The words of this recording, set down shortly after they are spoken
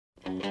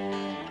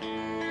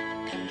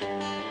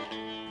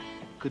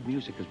Good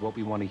music is what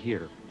we want to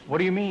hear. What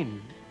do you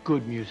mean,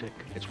 good music?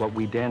 It's what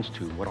we dance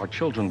to, what our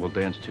children will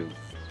dance to.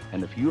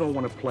 And if you don't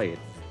want to play it,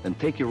 then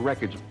take your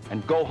records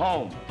and go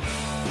home.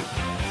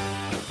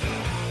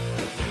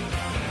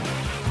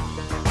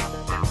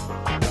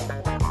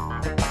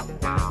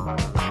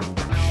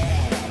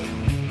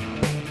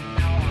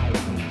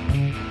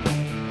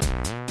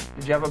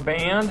 Did you have a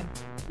band?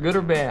 Good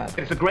or bad?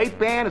 It's a great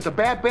band. It's a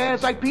bad band.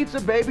 It's like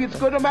pizza, baby. It's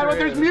good no matter what.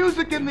 There's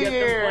music in the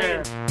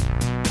air.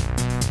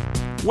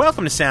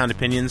 Welcome to Sound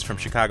Opinions from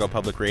Chicago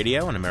Public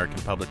Radio and American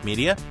Public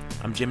Media.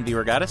 I'm Jim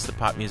DeRogatis, the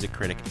pop music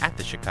critic at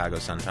the Chicago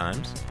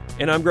Sun-Times.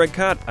 And I'm Greg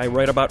Kot. I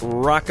write about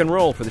rock and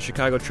roll for the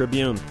Chicago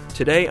Tribune.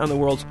 Today on the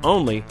world's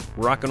only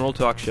rock and roll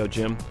talk show,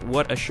 Jim.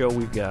 What a show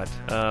we've got.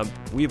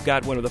 We've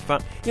got one of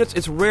the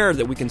it's rare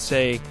that we can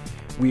say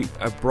we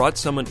have brought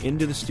someone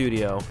into the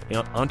studio,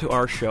 onto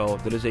our show,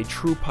 that is a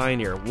true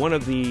pioneer, one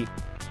of the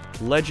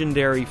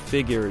legendary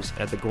figures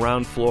at the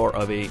ground floor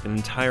of an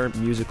entire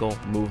musical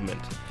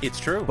movement. It's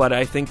true. But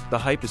I think the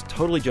hype is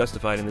totally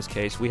justified in this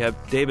case. We have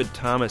David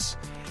Thomas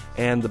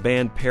and the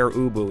band Pere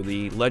Ubu,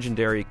 the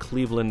legendary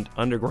Cleveland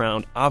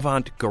underground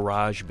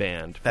avant-garage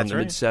band from the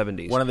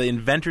mid-'70s. One of the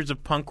inventors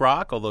of punk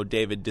rock, although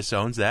David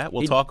disowns that.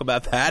 We'll talk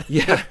about that.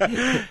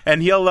 Yeah.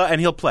 and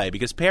he'll play,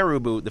 because Pere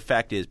Ubu, the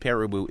fact is,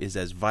 Pere Ubu is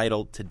as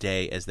vital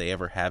today as they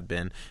ever have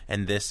been,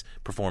 and this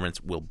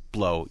performance will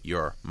blow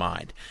your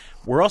mind.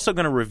 We're also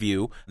going to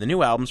review the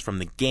new albums from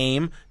The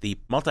Game, the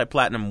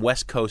multi-platinum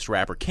West Coast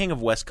rapper, king of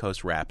West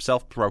Coast rap,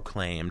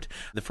 self-proclaimed.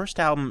 The first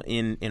album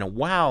in a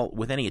while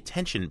with any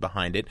attention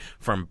behind it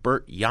from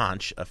Bert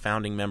Jansch, a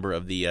founding member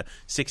of the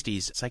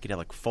 60s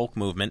psychedelic folk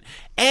movement,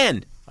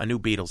 and a new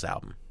Beatles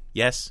album.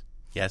 Yes,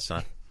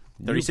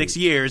 36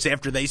 years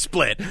after they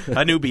split,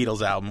 a new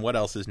Beatles album. What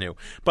else is new?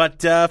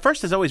 But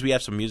first, as always, we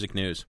have some music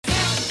news.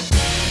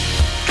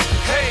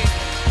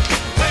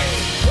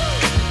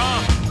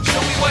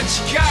 What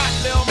you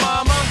got, little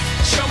mama?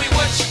 Show me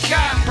what you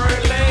got,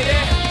 bird lady.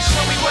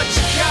 Show me what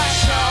you got,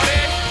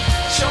 shawty.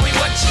 Show me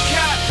what you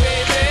got,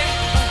 baby.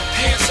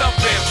 Hands up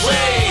and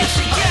wave,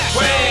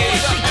 wave,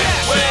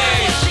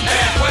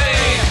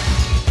 wave.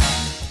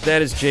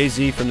 That is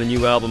Jay-Z from the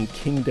new album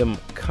Kingdom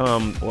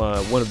Come,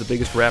 one of the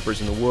biggest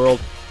rappers in the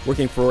world,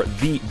 working for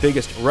the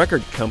biggest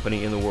record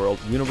company in the world,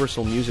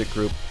 Universal Music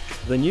Group.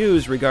 The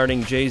news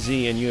regarding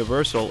Jay-Z and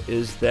Universal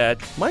is that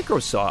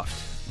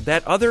Microsoft,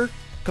 that other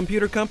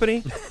computer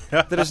company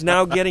that is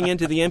now getting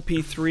into the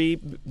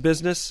MP3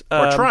 business.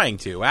 Or trying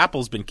to.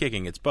 Apple's been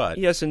kicking its butt.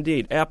 Yes,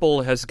 indeed.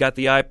 Apple has got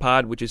the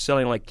iPod, which is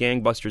selling like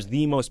gangbusters,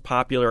 the most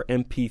popular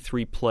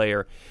MP3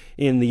 player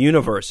in the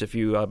universe, if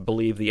you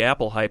believe the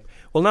Apple hype.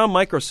 Well, now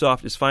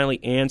Microsoft is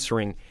finally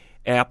answering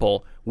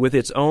Apple with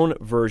its own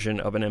version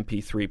of an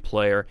MP3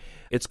 player.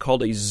 It's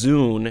called a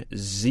Zune,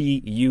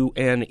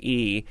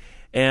 Z-U-N-E,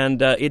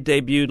 and it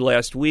debuted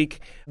last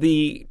week.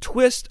 The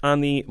twist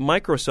on the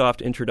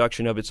Microsoft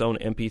introduction of its own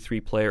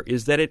MP3 player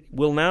is that it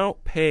will now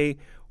pay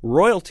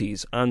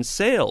royalties on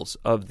sales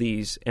of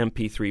these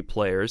MP3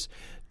 players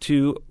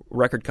to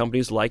record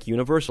companies like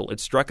Universal. It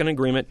struck an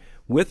agreement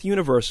with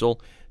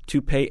Universal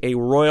to pay a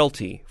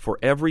royalty for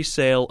every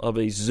sale of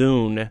a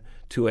Zune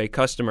to a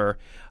customer.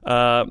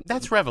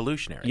 That's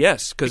revolutionary.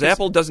 Yes, because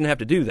Apple doesn't have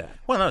to do that.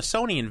 Well, no,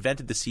 Sony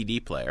invented the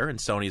CD player, and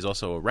Sony is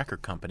also a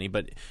record company.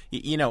 But,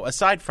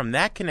 aside from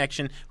that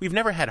connection, we've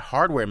never had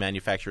hardware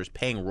manufacturers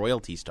paying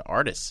royalties to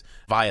artists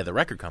via the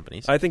record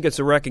companies. I think it's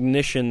a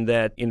recognition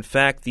that, in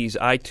fact, these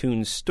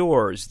iTunes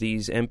stores,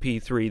 these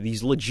MP3,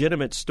 these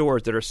legitimate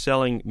stores that are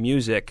selling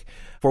music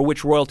for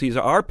which royalties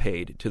are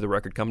paid to the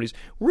record companies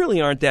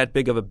really aren't that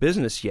big of a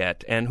business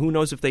yet, and who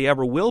knows if they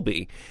ever will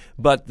be.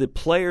 But the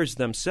players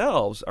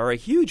themselves are a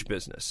huge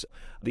business.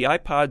 The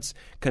iPods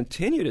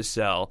continue to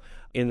sell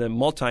in the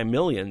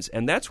multi-millions,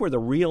 and that's where the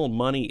real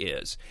money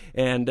is.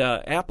 And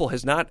Apple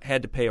has not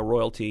had to pay a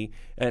royalty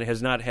and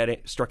has not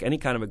struck any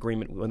kind of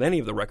agreement with any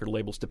of the record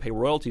labels to pay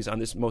royalties on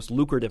this most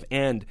lucrative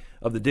end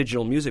of the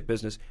digital music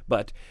business.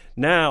 But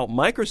now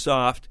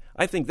Microsoft,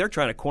 I think they're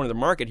trying to corner the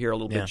market here a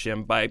little bit,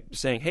 Jim, by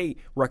saying, hey,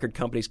 record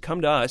companies,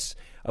 come to us,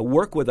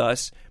 work with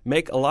us,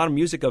 make a lot of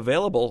music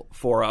available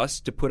for us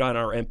to put on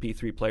our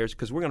MP3 players,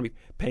 because we're going to be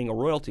paying a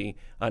royalty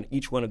on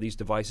each one of these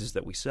devices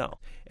that we sell.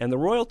 And the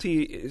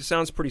royalty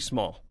sounds pretty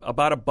small,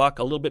 about $1,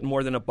 a little bit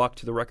more than $1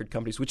 to the record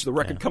companies, which the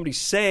record companies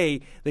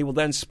say they will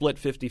then split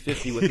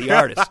 50-50 with the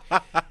artist.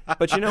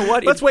 But you know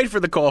what? Let's wait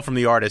for the call from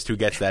the artist who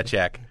gets that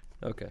check.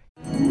 Okay.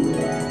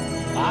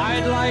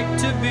 I'd like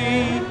to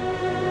be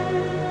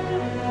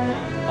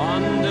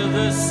under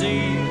the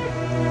sea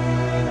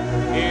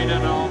in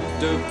an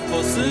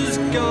octopus's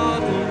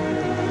garden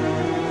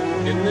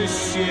in the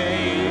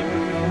shade.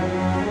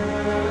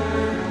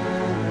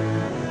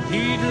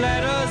 He'd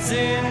let us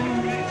in,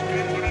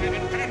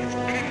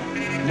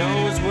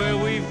 knows where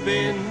we've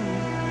been,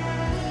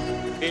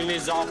 in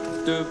his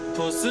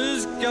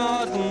octopus's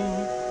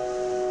garden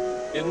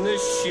in the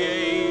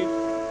shade.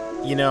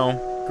 You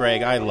know,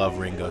 Greg, I love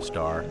Ringo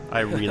Starr. I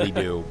really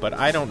do. But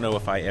I don't know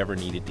if I ever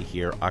needed to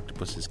hear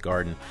Octopus's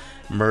Garden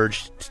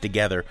merged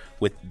together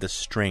with the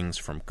strings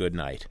from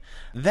Goodnight.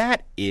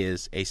 That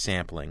is a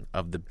sampling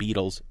of the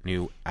Beatles'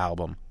 new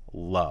album,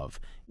 Love.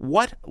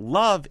 What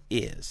Love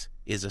is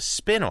a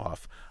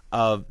spin-off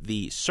of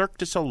the Cirque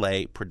du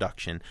Soleil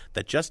production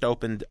that just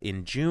opened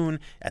in June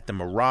at the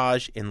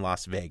Mirage in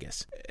Las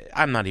Vegas.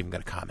 I'm not even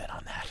going to comment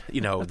on that. You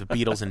know, the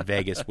Beatles in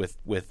Vegas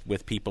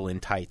with people in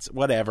tights.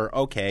 Whatever.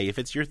 Okay, if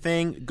it's your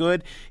thing,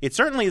 good. It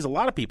certainly is a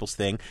lot of people's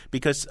thing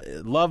because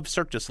Love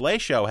Cirque du Soleil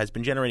show has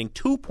been generating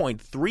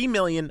 $2.3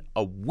 million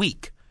a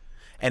week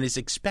and is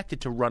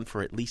expected to run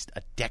for at least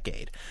a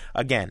decade.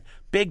 Again,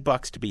 big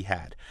bucks to be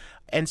had.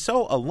 And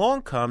so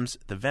along comes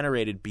the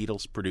venerated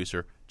Beatles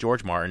producer,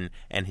 George Martin,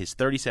 and his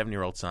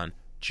 37-year-old son,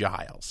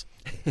 Giles.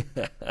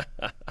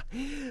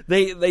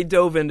 They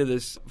dove into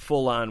this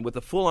with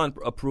the full-on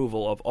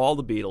approval of all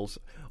the Beatles,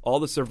 all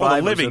the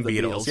survivors the living of the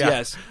Beatles. Yeah.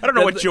 Yes. I don't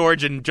know what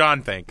George and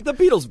John think. The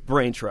Beatles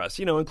brain trust,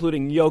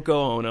 including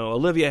Yoko Ono,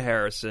 Olivia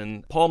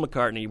Harrison, Paul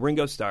McCartney,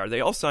 Ringo Starr,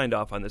 they all signed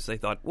off on this. They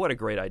thought, what a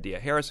great idea.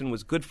 Harrison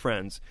was good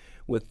friends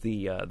with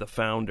the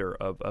founder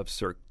of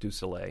Cirque du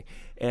Soleil.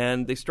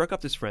 And they struck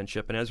up this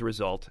friendship, and as a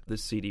result,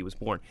 this CD was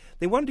born.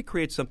 They wanted to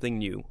create something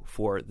new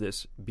for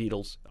this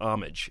Beatles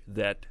homage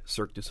that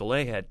Cirque du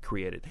Soleil had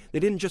created. They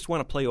didn't just want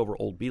to play over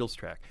old Beatles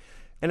track.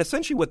 And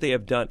essentially what they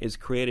have done is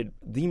created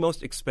the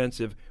most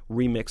expensive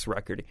remix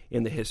record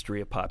in the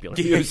history of popular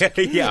music.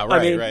 Yeah, right, I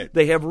mean, right.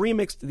 They have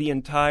remixed the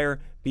entire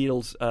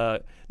Beatles,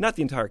 not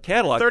the entire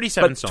catalog,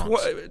 37 but songs.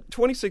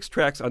 26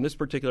 tracks on this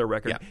particular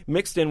record, Yeah.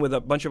 mixed in with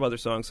a bunch of other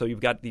songs. So you've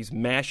got these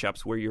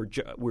mashups where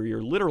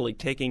you're literally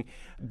taking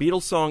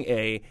Beatles song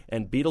A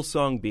and Beatles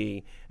song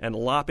B and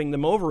lopping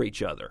them over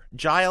each other.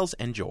 Giles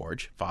and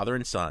George, father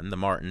and son, the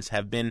Martins,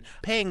 have been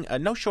paying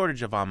no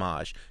shortage of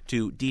homage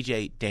to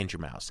DJ Danger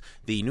Mouse,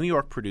 the New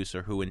York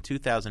producer who in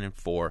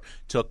 2004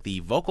 took the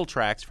vocal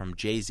tracks from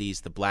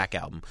Jay-Z's The Black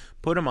Album,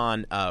 put them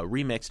on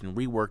remixed and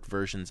reworked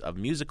versions of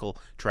musical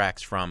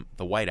tracks from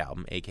the White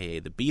Album, a.k.a.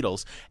 the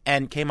Beatles,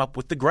 and came up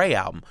with the Gray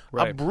Album.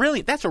 Right.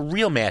 That's a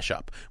real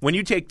mashup. When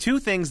you take two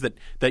things that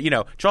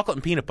chocolate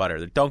and peanut butter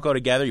that don't go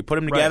together, you put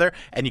them together,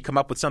 and you come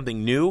up with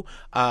something new,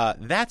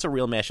 that's a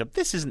real mashup.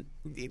 This isn't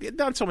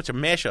not so much a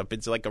mashup,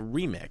 it's like a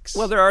remix.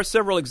 Well, there are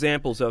several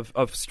examples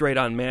of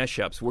straight-on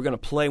mashups. We're going to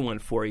play one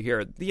for you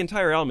here. The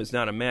entire album is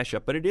not a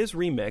mashup, but it is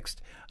remixed.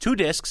 2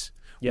 discs.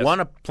 Yes.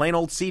 One, a plain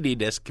old CD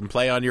disc, can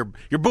play on your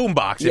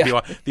boombox if you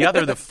want. The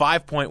other, the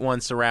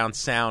 5.1 surround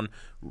sound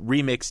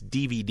remix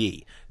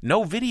DVD.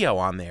 No video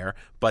on there,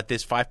 but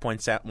this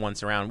 5.1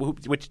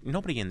 surround, which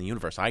nobody in the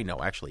universe I know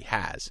actually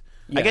has.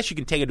 Yeah. I guess you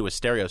can take it to a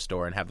stereo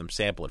store and have them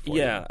sample it for you.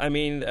 Yeah, I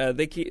mean,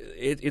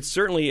 it's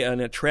certainly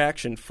an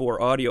attraction for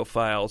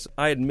audiophiles.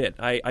 I admit,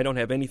 I don't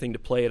have anything to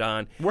play it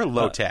on. We're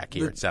low-tech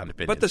here at Sound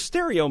Opinions. But the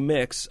stereo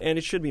mix, and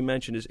it should be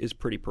mentioned, is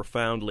pretty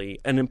profoundly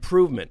an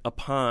improvement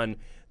upon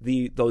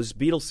those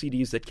Beatles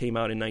CDs that came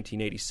out in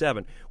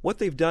 1987. What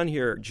they've done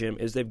here, Jim,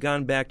 is they've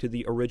gone back to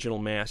the original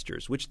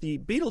masters, which the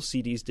Beatles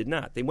CDs did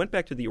not. They went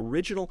back to the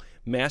original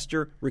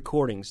master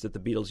recordings that the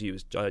Beatles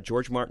used,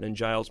 George Martin and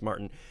Giles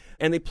Martin,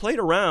 and they played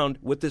around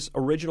with this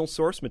original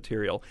source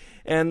material,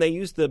 and they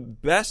used the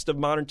best of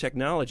modern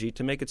technology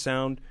to make it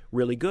sound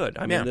really good.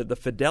 I mean, the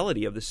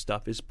fidelity of this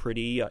stuff is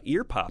pretty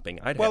ear-popping,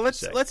 I'd have to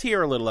say. Well, let's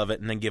hear a little of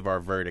it and then give our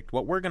verdict.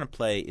 What we're going to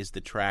play is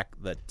the track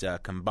that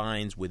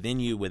combines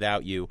Within You,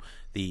 Without You,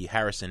 the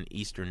Harrison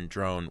Eastern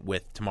Drone,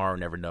 with Tomorrow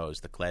Never Knows,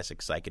 the classic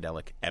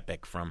psychedelic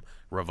epic from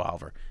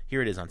Revolver.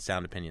 Here it is on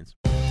Sound Opinions.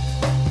 We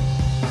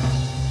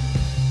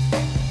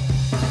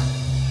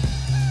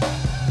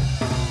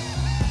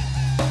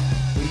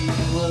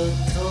were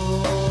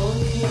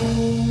talking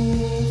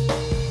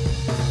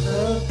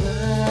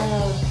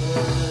about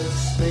the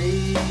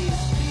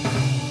space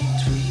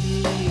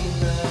between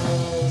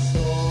us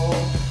all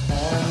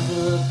and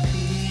the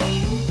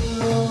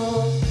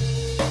people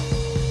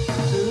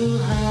who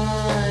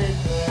hide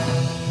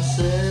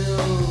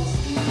themselves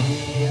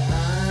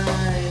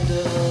behind a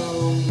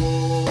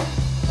wall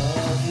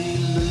of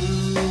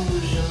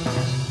illusion.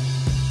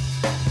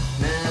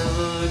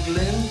 Never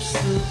glimpse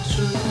the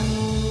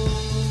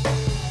truth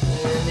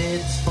when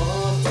it's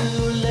far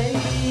too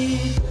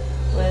late,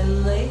 when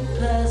they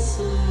pass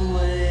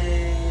away.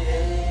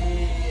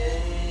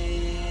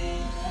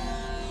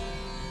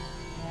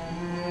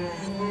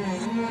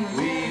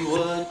 We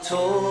were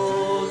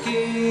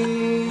talking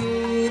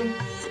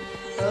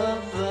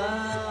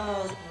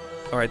about.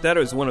 All right, that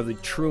is one of the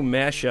true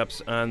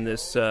mashups on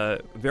this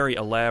very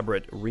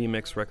elaborate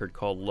remix record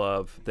called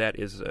Love. That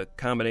is a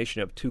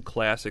combination of 2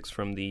 classics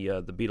from the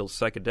Beatles'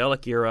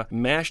 psychedelic era,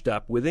 mashed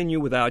up, Within You,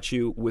 Without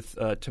You, with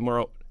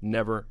Tomorrow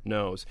Never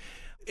Knows.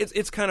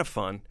 It's kind of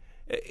fun.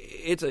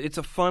 It's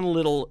a fun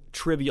little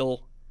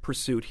trivial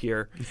pursuit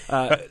here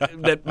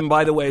that,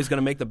 by the way, is going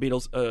to make the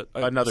Beatles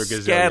Another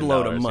scad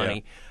load $1,000,000, of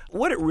money. Yeah.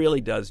 What it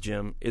really does,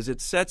 Jim, is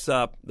it sets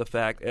up the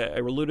fact, I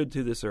alluded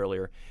to this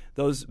earlier,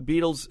 those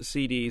Beatles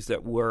CDs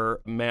that were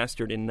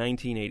mastered in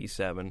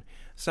 1987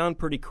 sound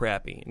pretty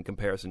crappy in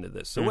comparison to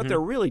this. So what they're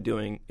really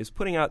doing is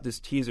putting out this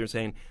teaser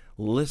saying,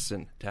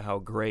 listen to how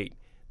great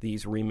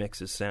these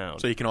remixes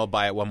sound. So you can all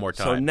buy it one more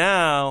time. So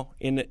now,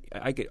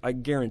 I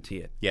guarantee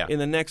it, Yeah. in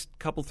the next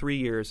couple, 3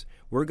 years,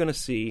 we're going to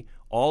see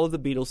all of the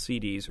Beatles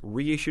CDs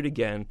reissued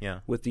again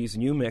with these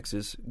new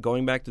mixes,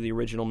 going back to the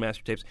original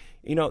master tapes.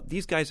 You know,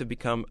 these guys have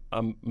become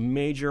a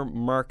major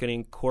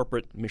marketing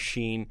corporate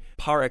machine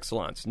par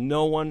excellence.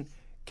 No one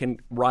can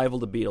rival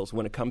the Beatles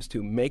when it comes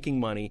to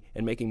making money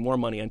and making more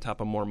money on top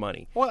of more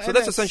money. Well, so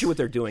that's essentially what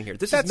they're doing here.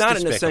 This is not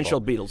despicable. an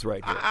essential Beatles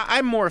right here.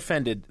 I'm more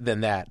offended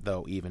than that,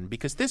 though, even,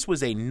 because this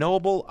was a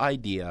noble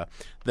idea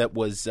that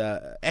was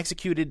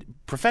executed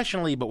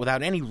professionally but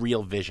without any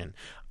real vision.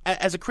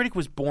 As a critic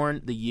was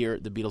born the year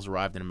the Beatles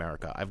arrived in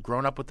America. I've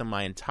grown up with them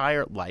my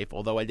entire life,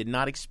 although I did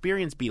not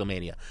experience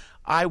Beatlemania.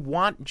 I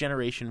want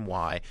Generation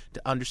Y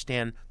to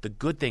understand the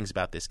good things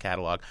about this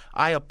catalog.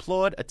 I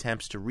applaud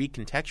attempts to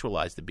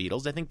recontextualize the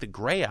Beatles. I think the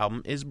Grey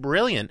album is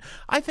brilliant.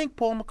 I think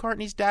Paul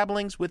McCartney's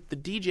dabblings with the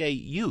DJ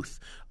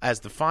youth as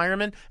the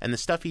fireman and the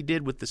stuff he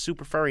did with the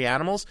Super Furry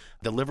Animals,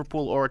 the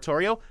Liverpool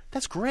Oratorio,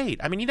 that's great.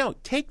 I mean,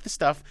 take the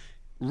stuff,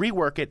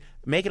 rework it,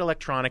 make it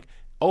electronic,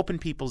 open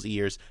people's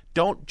ears.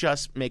 Don't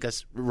just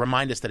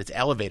remind us that it's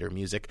elevator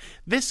music.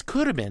 This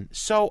could have been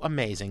so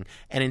amazing,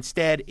 and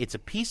instead it's a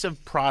piece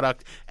of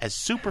product as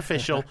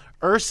superficial,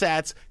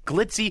 ersatz,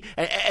 glitzy,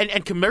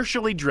 and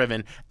commercially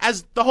driven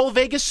as the whole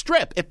Vegas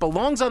Strip. It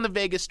belongs on the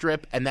Vegas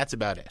Strip, and that's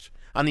about it.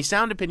 On the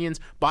Sound Opinions,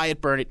 buy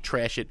it, burn it,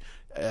 trash it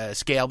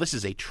scale, this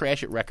is a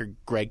trash it record,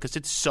 Greg, because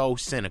it's so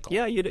cynical.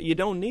 Yeah, you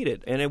don't need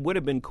it. And it would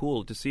have been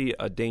cool to see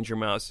a Danger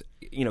Mouse,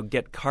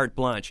 get carte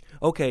blanche.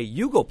 Okay,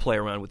 you go play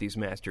around with these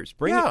masters.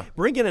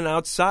 Bring in an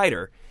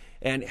outsider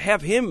and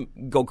have him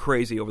go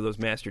crazy over those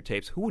master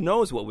tapes. Who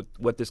knows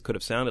what this could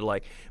have sounded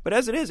like. But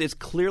as it is, it's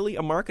clearly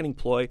a marketing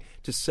ploy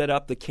to set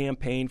up the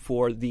campaign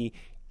for the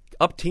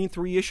upteen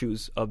 3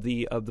 issues of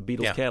the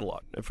Beatles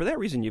catalog. And for that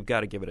reason, you've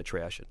got to give it a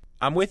trash it.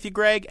 I'm with you,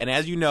 Greg, and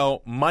as you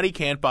know, money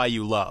can't buy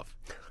you love.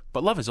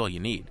 But love is all you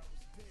need.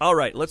 All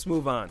right, let's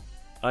move on.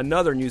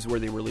 Another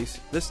newsworthy release,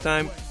 this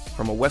time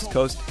from a West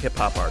Coast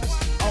hip-hop artist.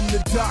 I'm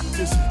the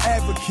doctor's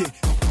advocate.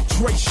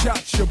 Dre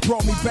shot you,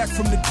 brought me back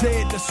from the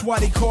dead. That's why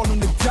they call him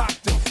the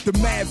doctor. The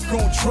Mavs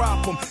gon'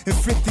 drop him, and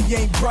 50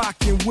 ain't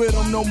rockin' with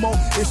him no more.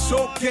 It's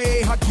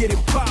okay, I get it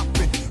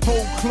poppin'.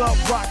 Whole club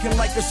rockin'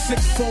 like a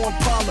 6'4"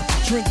 Impala.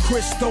 Drink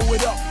Chris, throw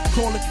it up,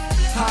 call it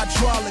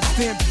hydraulics.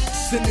 Damn,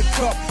 in the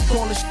cup,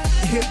 call it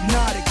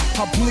hypnotic.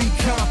 I bleed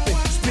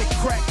confident, spit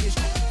crackish,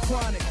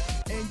 chronic.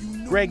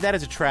 Greg, that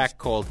is a track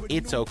called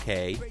It's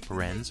Okay,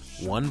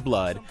 One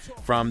Blood,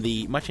 from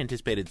the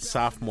much-anticipated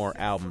sophomore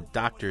album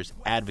Doctor's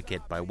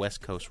Advocate by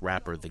West Coast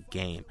rapper The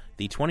Game,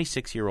 the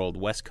 26-year-old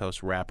West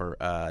Coast rapper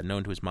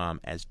known to his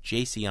mom as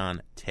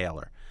Jason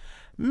Taylor.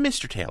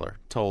 Mr. Taylor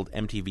told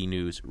MTV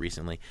News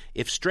recently,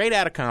 if Straight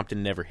Outta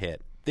Compton never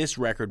hit, this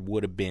record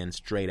would have been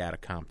Straight Outta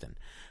Compton.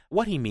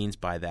 What he means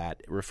by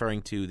that,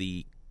 referring to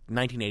the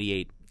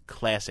 1988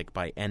 classic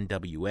by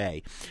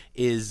NWA,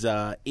 is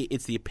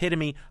it's the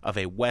epitome of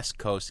a West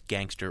Coast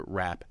gangster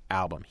rap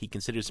album. He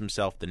considers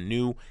himself the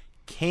new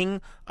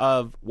king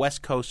of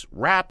West Coast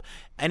rap,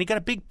 and he got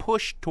a big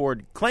push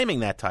toward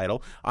claiming that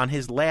title on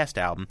his last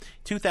album.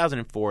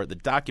 2004, the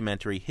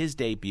documentary, his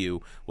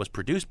debut, was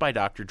produced by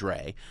Dr.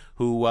 Dre,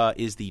 who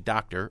is the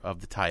doctor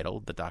of the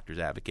title, the Doctor's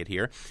Advocate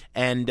here,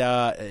 and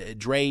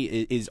Dre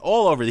is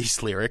all over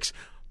these lyrics,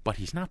 but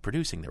he's not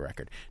producing the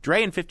record.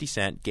 Dre and 50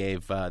 Cent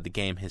gave The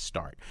Game his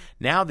start.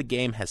 Now The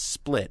Game has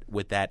split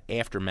with that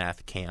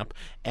Aftermath camp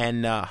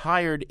and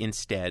hired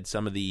instead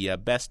some of the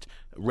best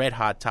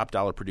red-hot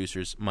top-dollar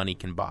producers money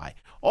can buy,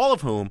 all of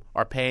whom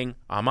are paying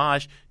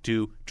homage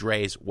to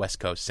Dre's West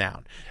Coast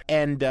sound.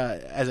 And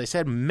as I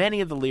said,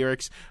 many of the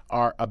lyrics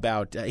are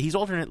about he's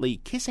alternately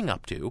kissing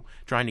up to,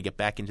 trying to get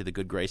back into the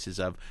good graces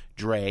of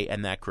Dre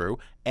and that crew,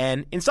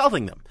 and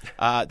insulting them.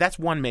 That's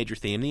one major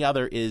theme. The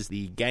other is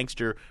the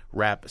gangster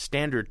rap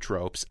standard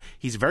tropes.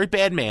 He's a very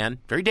bad man,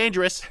 very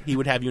dangerous, he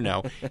would have you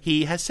know.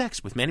 He has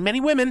sex with many, many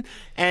women,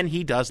 and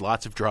he does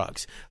lots of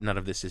drugs. None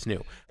of this is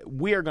new.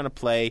 We are going to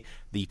play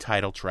the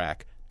title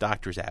track,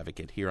 Doctor's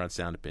Advocate, here on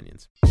Sound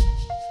Opinions.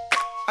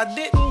 I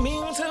didn't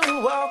mean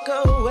to walk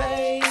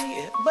away,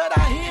 but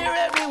I hear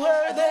every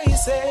word they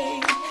say.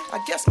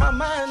 I guess my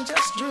mind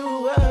just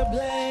drew a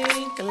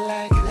blank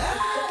like la,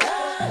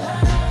 la,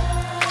 la.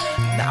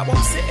 Now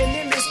I'm sitting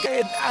in this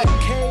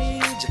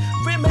cage,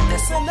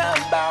 reminiscing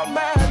about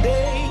my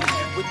day,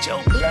 with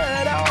your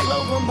blood all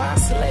over my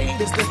slate,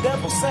 as the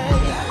devil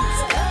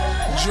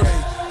says. Dre,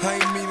 I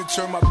ain't mean to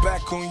turn my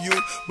back on you,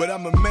 but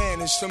I'm a man,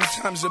 and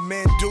sometimes a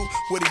man do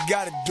what he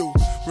gotta do.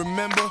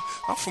 Remember,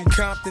 I'm from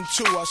Compton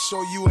too. I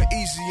saw you and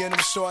Easy in them,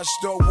 so I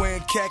started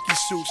wearing khaki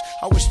suits.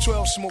 I was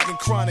 12 smoking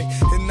chronic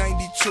in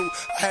 92, too.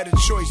 I had a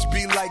choice,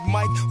 be like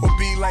Mike or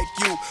be like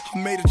you. I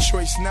made a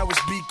choice, now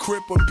it's be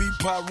Crip or be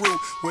Pyru.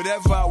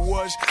 Whatever I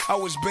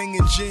was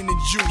banging gin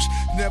and juice.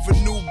 Never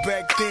knew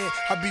back then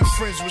I'd be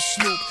friends with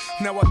Snoop.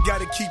 Now I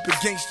gotta keep it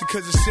gangster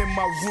cause it's in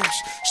my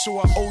roots. So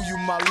I owe you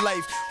my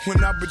life.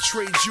 When I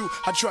betrayed you,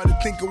 I try to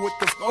think of what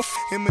the fuck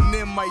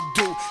Eminem might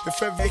do.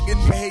 If ever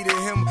hated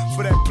him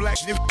for that black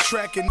shit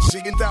track and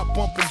singing out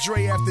bumping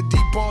Dre after D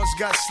Barnes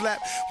got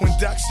slapped. When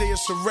Doc say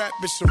it's a rap,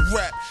 it's a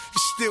rap.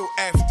 It's still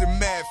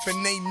aftermath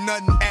and ain't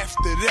nothing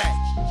after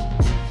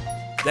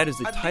that. That is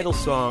the title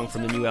song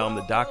from the new album,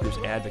 The Doctor's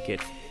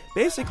Advocate.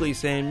 Basically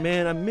saying,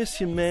 man, I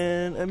miss you,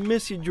 man. I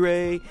miss you,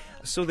 Dre.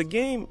 So the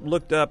Game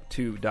looked up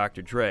to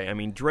Dr. Dre. I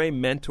mean, Dre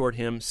mentored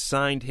him,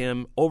 signed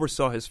him,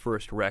 oversaw his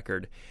first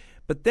record.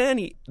 But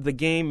then the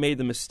Game made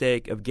the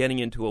mistake of getting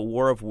into a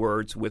war of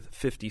words with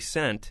 50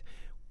 Cent,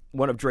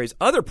 one of Dre's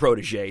other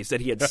proteges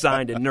that he had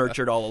signed and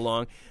nurtured all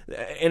along.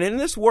 And in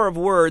this war of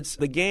words,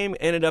 the Game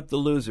ended up the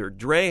loser.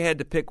 Dre had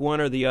to pick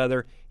one or the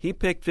other. He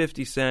picked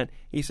 50 Cent.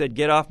 He said,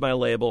 get off my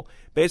label.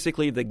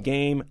 Basically, the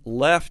Game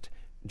left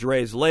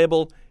Dre's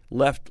label,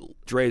 left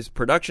Dre's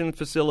production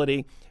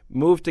facility,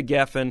 moved to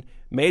Geffen,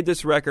 made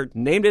this record,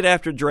 named it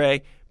after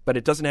Dre, but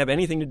it doesn't have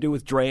anything to do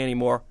with Dre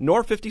anymore,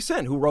 nor 50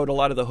 Cent, who wrote a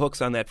lot of the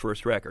hooks on that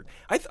first record.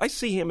 I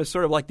see him as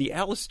sort of like the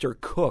Alistair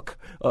Cook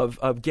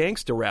of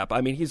gangster rap.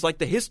 I mean, he's like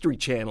the History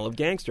Channel of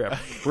gangster rap.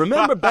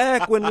 Remember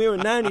back when we were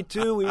in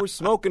 92, we were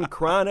smoking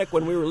Chronic,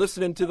 when we were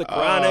listening to the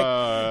Chronic,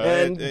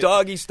 and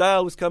Doggy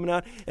Style was coming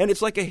out. And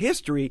it's like a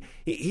history.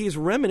 He's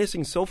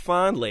reminiscing so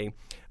fondly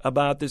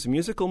about this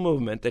musical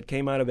movement that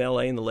came out of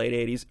L.A. in the late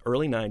 80s,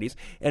 early 90s,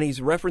 and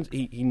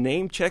he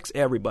name checks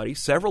everybody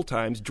several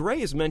times.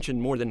 Dre is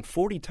mentioned more than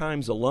 40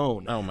 times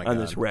alone on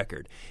this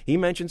record. He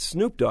mentions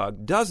Snoop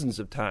Dogg dozens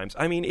of times.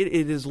 I mean,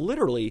 it is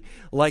literally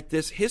like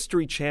this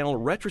History Channel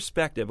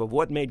retrospective of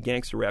what made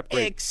gangster rap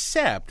great.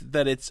 Except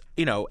that it's,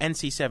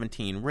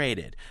 NC-17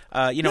 rated.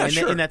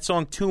 In that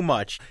song, Too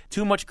Much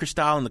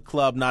Cristal in the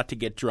club not to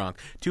get drunk.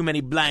 Too many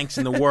blanks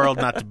in the world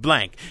not to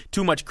blank.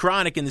 Too much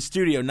Chronic in the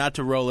studio not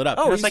to roll it up.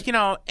 It's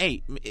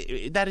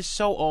like, that is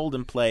so old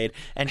and played.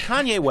 And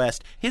Kanye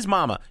West, his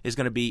mama is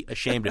going to be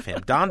ashamed of him.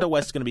 Donda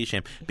West is going to be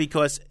ashamed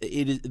because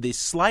it is the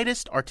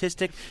slightest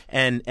artistic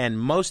and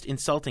most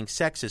insulting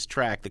sexist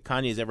track that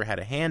Kanye's ever had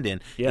a hand in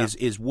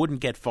is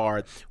Wouldn't Get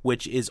Far,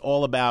 which is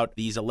all about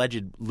these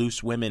alleged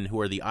loose women who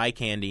are the eye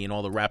candy in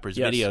all the rappers'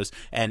 videos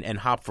and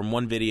hop from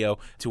one video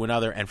to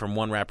another and from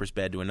one rapper's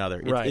bed to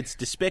another. It's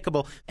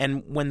despicable.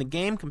 And when the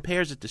Game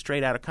compares it to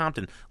Straight Outta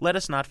Compton, let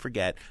us not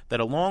forget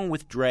that along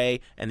with Dre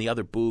and the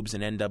other boobs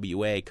and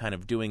NWA kind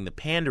of doing the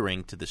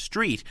pandering to the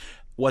street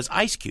was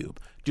Ice Cube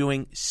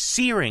doing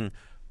searing,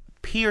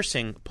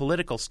 piercing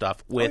political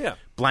stuff with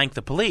Blank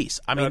the Police.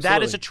 I mean,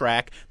 that is a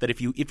track that if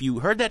you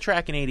heard that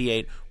track in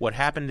 88, what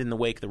happened in the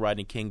wake of the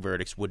Rodney King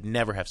verdicts would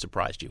never have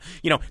surprised you.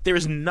 There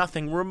is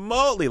nothing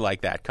remotely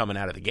like that coming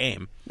out of the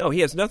Game. No,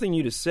 he has nothing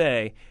new to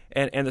say,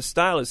 and the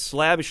style is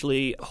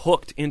slavishly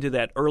hooked into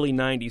that early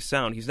 90s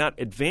sound. He's not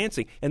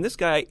advancing. And this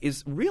guy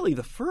is really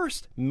the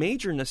first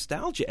major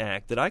nostalgia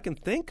act that I can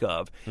think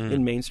of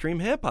in mainstream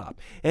hip-hop.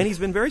 And he's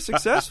been very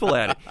successful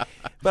at it.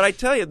 But I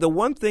tell you, the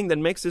one thing that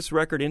makes this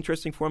record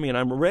interesting for me, and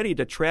I'm ready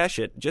to trash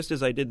it just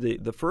as I did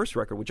the first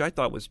record, which I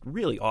thought was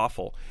really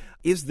awful,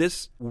 is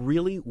this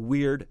really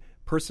weird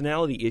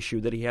personality issue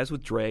that he has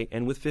with Dre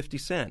and with 50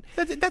 Cent.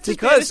 That's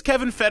because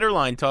Kevin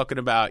Federline talking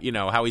about,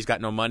 how he's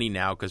got no money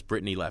now because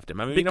Britney left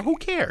him. I mean, who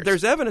cares?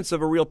 There's evidence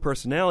of a real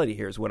personality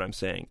here is what I'm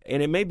saying.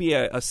 And it may be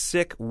a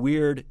sick,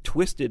 weird,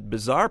 twisted,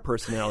 bizarre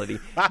personality,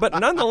 but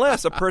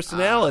nonetheless a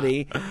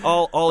personality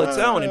all its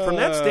own. And from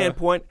that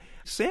standpoint,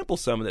 sample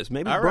some of this.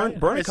 Maybe burn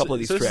a couple of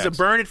these tracks. So this is a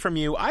burn it from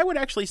you. I would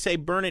actually say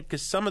burn it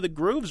because some of the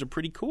grooves are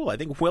pretty cool. I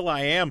think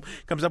Will.i.am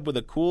comes up with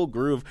a cool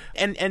groove.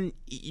 And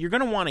you're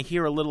going to want to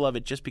hear a little of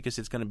it just because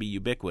it's going to be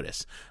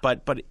ubiquitous.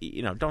 But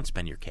don't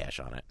spend your cash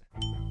on it.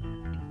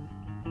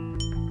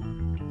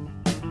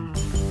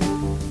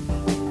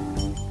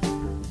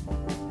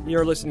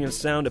 You're listening to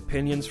Sound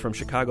Opinions from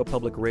Chicago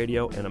Public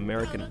Radio and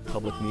American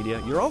Public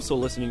Media. You're also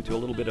listening to a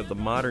little bit of the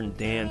modern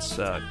dance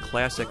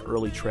classic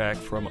early track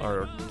from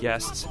our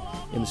guests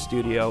in the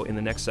studio in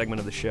the next segment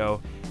of the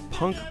show.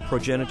 Punk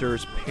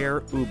progenitors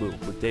Pere Ubu,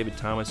 with David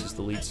Thomas as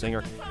the lead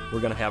singer. We're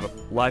going to have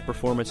a live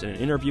performance and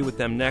an interview with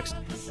them next,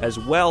 as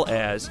well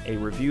as a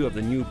review of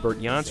the new Bert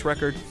Jansch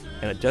record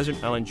and a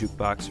Desert Island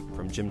Jukebox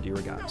from Jim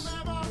DeRogatis.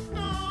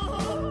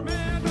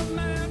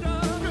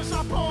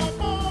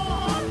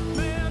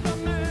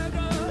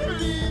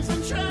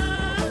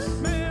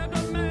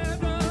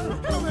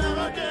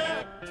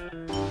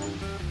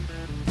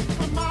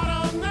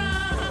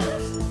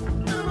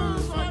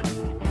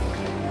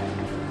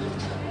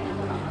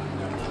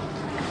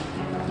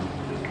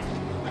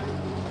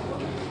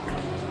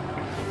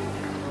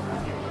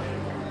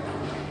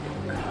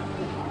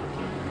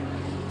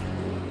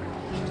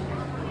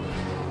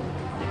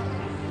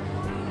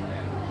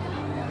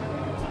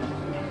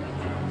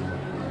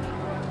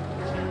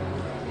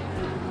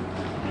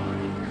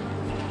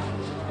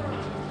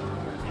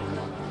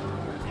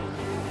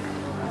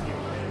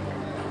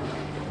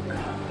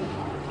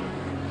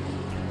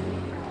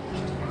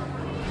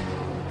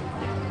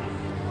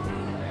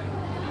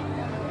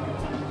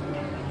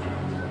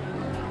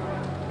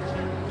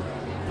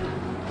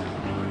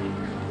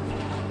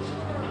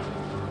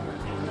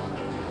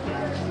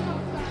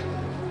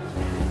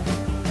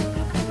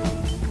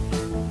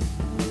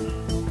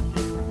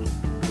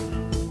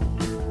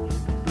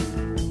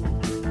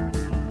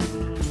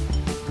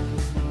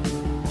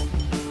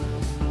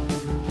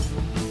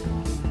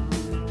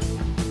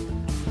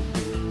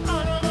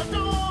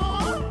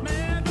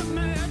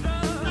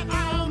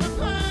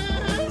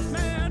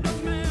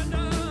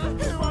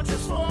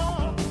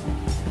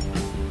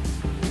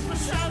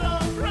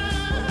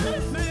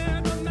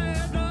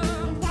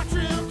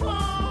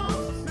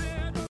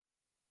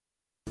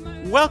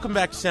 Welcome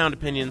back to Sound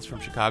Opinions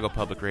from Chicago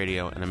Public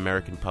Radio and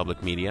American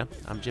Public Media.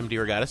 I'm Jim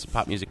DeRogatis, a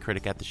pop music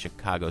critic at the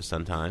Chicago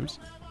Sun-Times.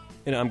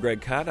 And I'm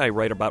Greg Kot. I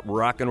write about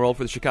rock and roll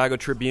for the Chicago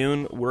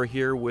Tribune. We're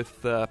here with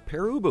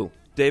Pere Ubu,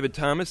 David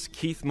Thomas,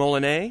 Keith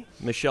Molinet,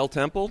 Michelle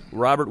Temple,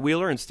 Robert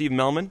Wheeler, and Steve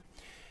Melman.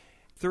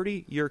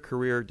 30-year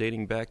career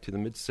dating back to the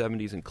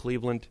mid-'70s in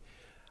Cleveland.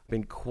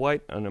 Been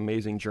quite an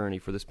amazing journey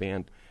for this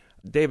band.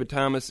 David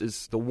Thomas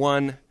is the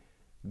one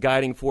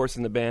guiding force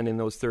in the band in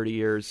those 30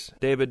 years.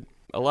 David,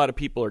 a lot of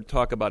people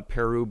talk about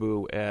Pere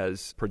Ubu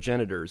as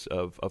progenitors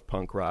of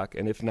punk rock,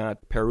 and if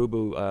not Pere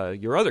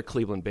Ubu, your other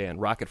Cleveland band,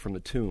 Rocket from the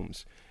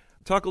Tombs.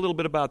 Talk a little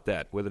bit about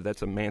that, whether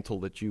that's a mantle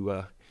that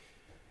you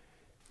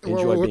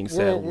enjoy being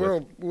saddled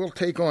with. We'll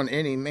take on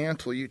any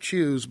mantle you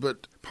choose,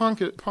 but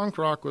punk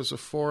rock was a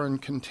foreign,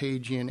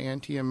 contagion,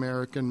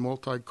 anti-American,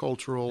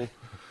 multicultural,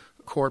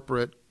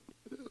 corporate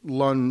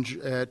lunge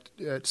at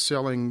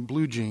selling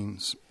blue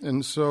jeans.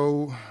 And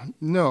so,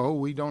 no,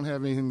 we don't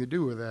have anything to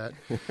do with that.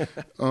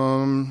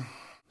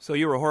 So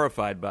you were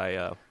horrified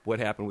by what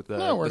happened with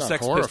the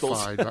Sex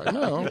Pistols?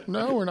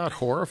 No, we're not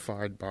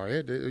horrified by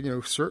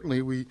it.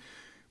 Certainly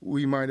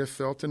we might have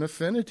felt an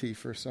affinity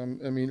for some,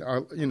 a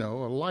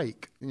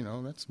like.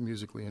 That's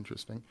musically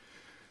interesting.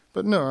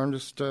 But no, I'm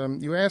just,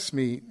 you asked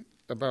me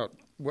about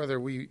whether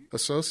we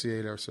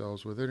associate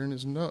ourselves with it, and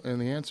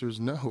the answer is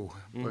no.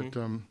 Mm-hmm.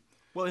 But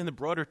well, in the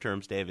broader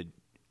terms, David,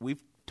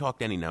 we've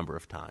talked any number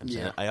of times,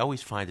 and I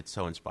always find it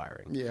so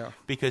inspiring. Yeah.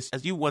 Because,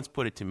 as you once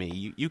put it to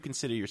me, you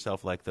consider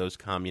yourself like those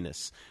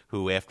communists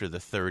who, after the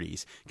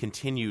 30s,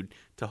 continued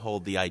to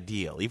hold the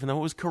ideal, even though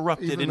it was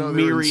corrupted in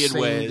myriad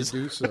ways.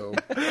 To do so.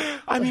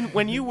 I mean,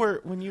 when you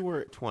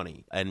were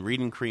 20 and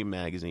reading Cream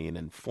magazine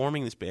and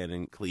forming this band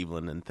in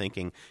Cleveland and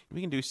thinking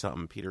we can do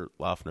something, Peter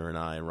Loeffner and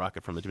I and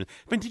Rocket from the Tombs.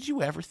 I mean, did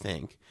you ever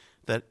think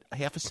that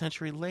half a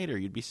century later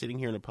you'd be sitting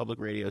here in a public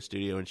radio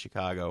studio in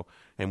Chicago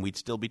and we'd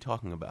still be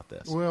talking about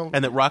this?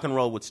 And that rock and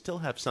roll would still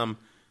have some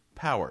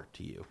power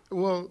to you?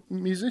 Well,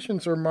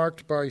 musicians are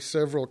marked by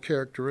several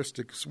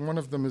characteristics. One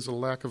of them is a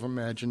lack of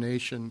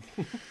imagination,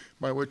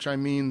 by which I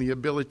mean the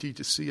ability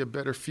to see a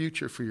better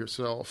future for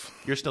yourself.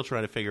 You're still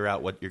trying to figure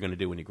out what you're going to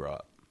do when you grow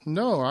up.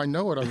 No, I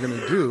know what I'm going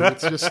to do.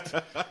 It's just,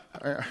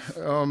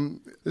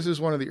 this is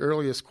one of the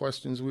earliest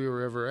questions we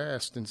were ever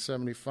asked in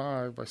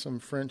 '75 by some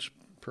French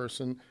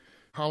person.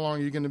 How long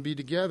are you going to be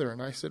together?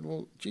 And I said,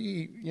 well,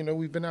 gee,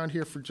 we've been out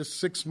here for just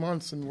 6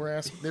 months, and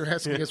they're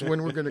asking us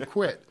when we're going to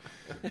quit.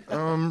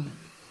 And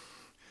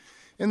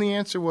the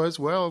answer was,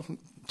 well,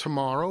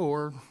 tomorrow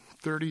or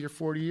 30 or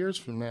 40 years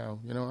from now.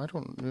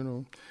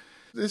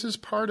 This is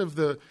part of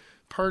the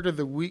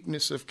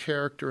weakness of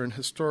character and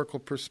historical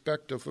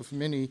perspective of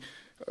many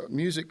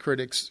music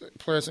critics,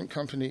 Pleasant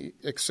Company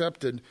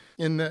accepted,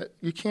 in that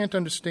you can't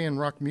understand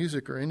rock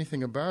music or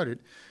anything about it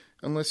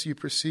unless you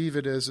perceive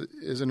it as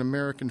an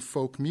American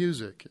folk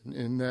music,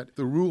 in that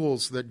the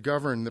rules that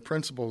govern, the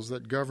principles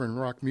that govern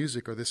rock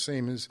music are the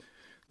same as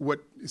what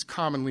is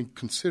commonly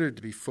considered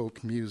to be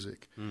folk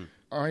music.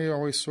 I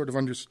always sort of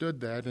understood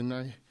that, and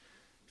I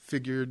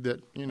figured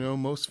that,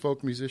 most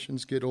folk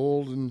musicians get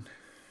old and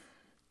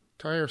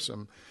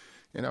tiresome,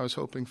 and I was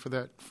hoping for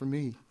that for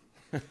me.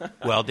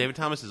 Well, David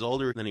Thomas is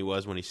older than he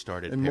was when he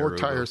started. And more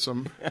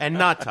tiresome. And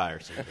not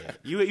tiresome, David.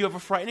 You have a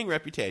frightening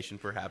reputation,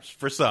 perhaps,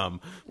 for some,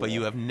 but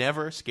you have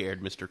never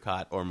scared Mr.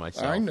 Kot or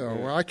myself. I know.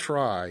 Well, I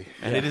try.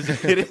 And it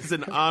is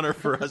an honor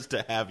for us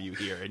to have you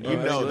here, and you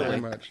know that. Very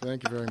much.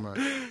 Thank you very much.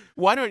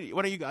 Why don't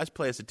you guys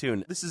play us a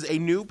tune? This is a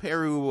new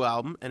Pere Ubu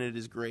album, and it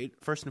is great.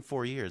 First in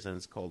 4 years, and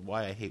it's called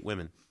Why I Hate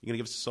Women. You going to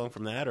give us a song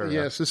from that? Or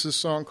yes, this is a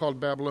song called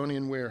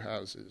Babylonian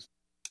Warehouses.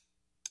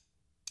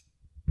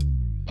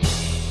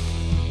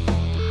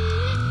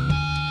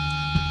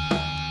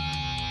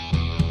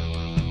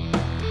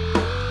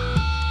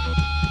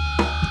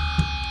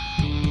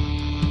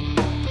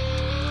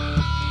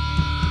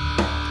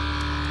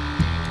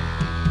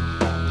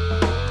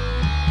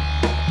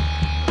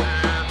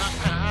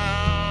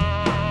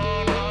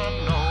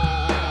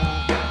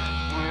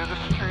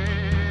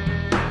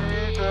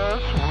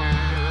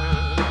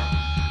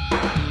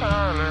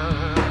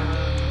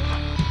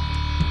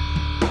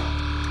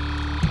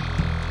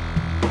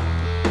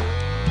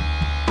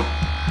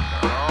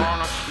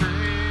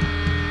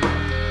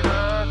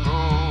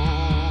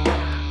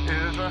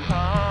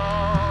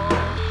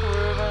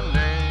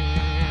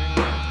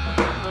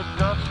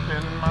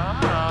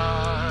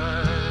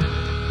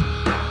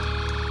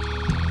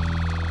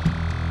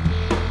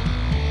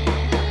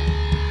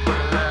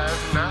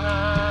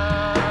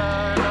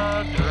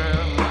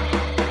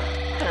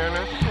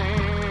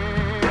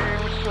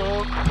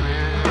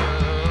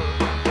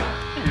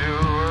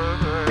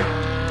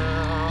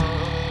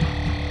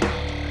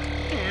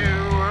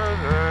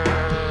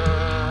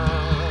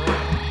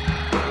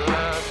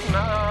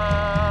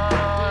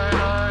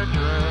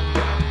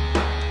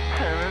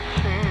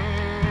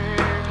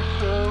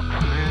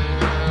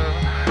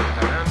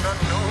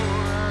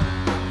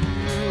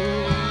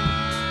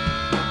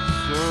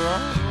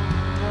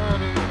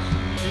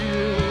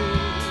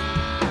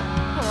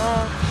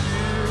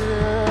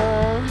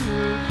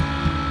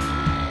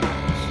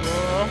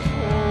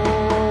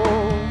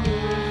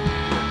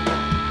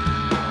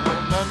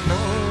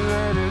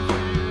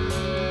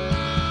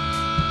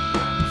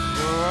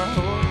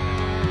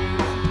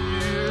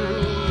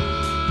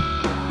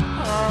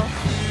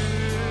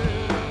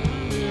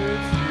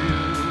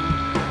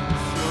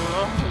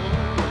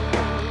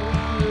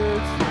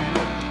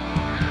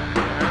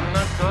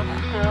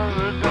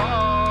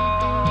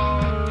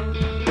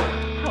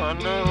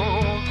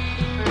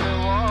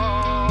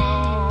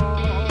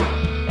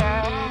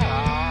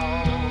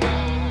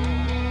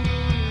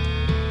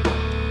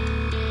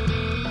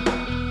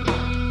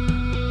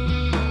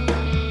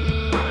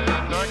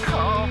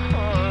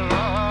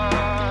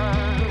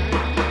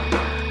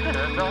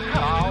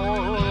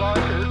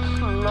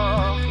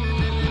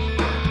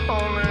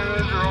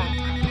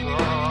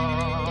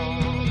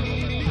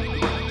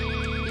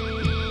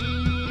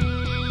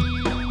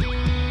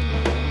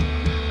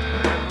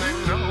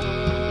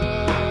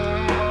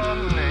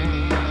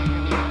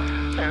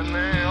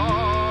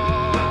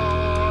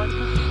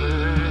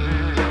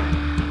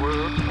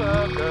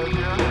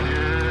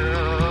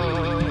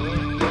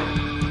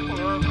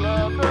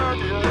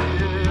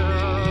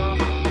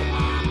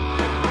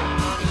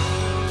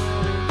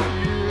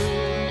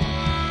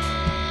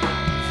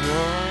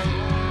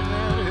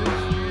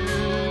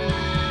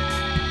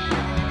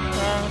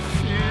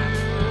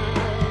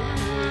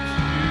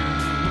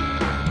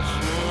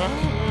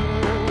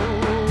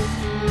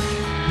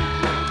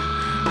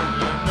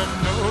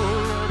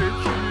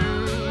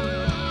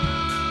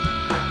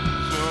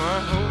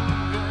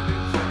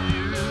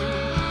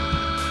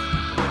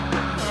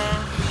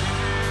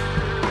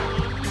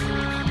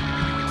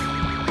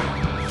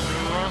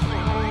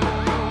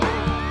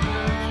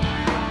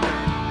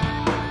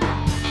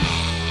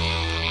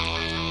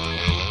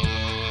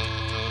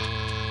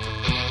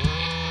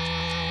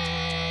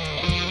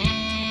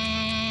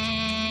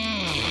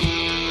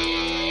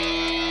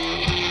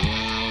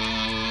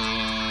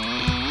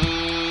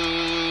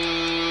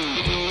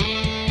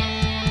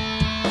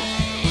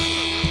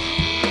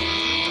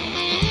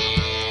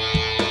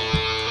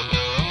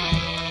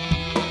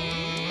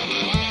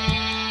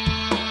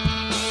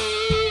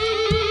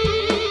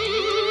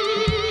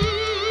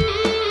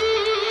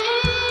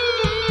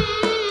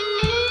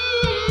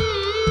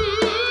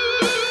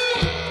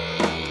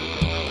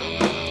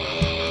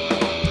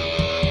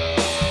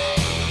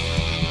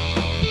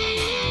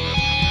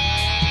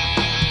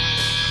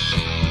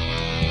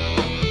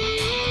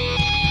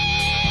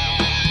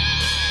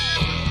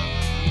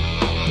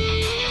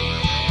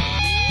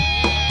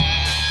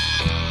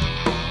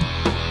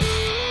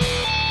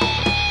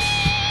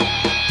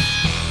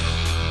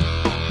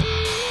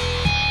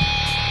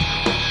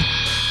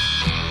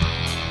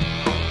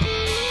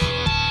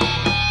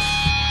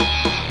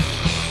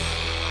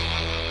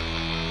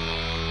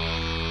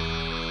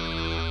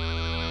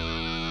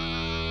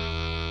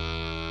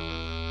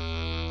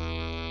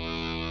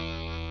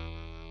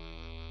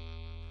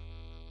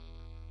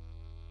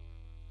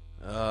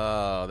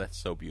 That's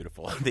so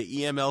beautiful.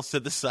 The EML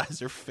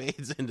synthesizer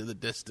fades into the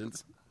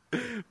distance.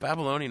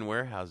 Babylonian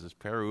Warehouses,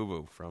 Pere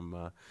Ubu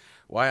from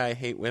Why I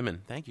Hate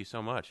Women. Thank you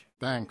so much.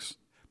 Thanks.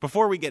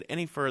 Before we get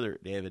any further,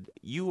 David,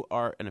 you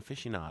are an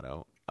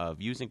aficionado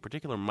of using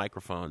particular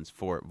microphones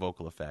for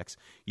vocal effects.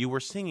 You were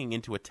singing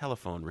into a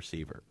telephone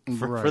receiver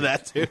for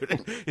that, too.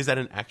 Is that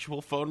an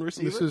actual phone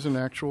receiver? This is an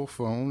actual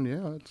phone,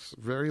 yeah. It's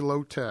very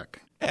low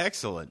tech.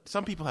 Excellent.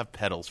 Some people have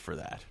pedals for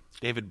that.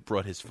 David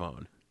brought his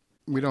phone.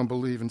 We don't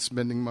believe in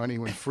spending money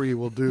when free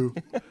will do.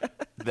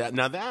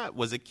 That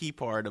was a key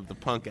part of the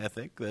punk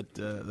ethic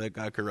that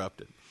got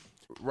corrupted.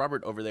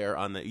 Robert, over there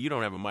you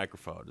don't have a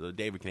microphone.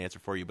 David can answer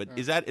for you, but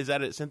is that a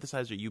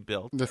synthesizer you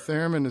built? The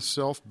theremin is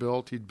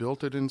self-built. He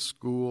built it in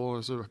school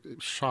as a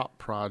shop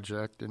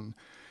project, and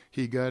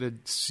he got a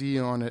C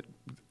on it,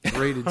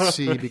 rated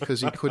C,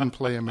 because he couldn't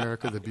play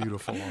America the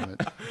Beautiful on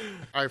it.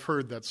 I've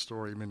heard that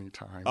story many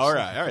times. All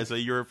right. So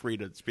you're free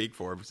to speak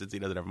for him since he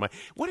doesn't have a mic.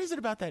 What is it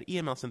about that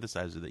EML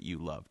synthesizer that you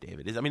love,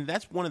 David?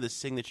 That's one of the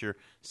signature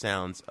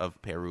sounds of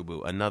Pere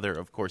Ubu. Another,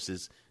 of course,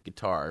 is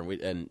guitar.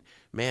 And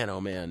man, oh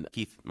man,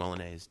 Keith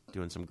Molinay is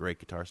doing some great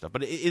guitar stuff.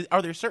 But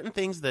are there certain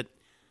things that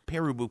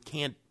Pere Ubu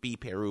can't be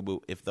Pere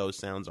Ubu if those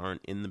sounds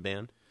aren't in the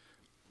band?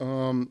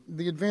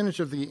 The advantage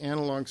of the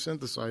analog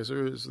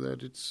synthesizer is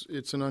that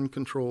it's an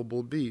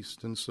uncontrollable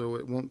beast, and so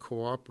it won't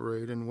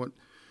cooperate in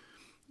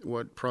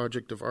what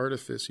project of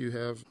artifice you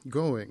have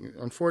going.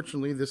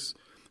 Unfortunately,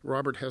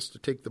 Robert has to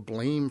take the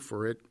blame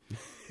for it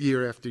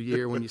year after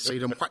year when you say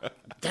to him, "What?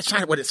 That's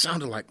not what it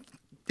sounded like.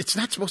 It's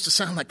not supposed to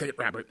sound like that,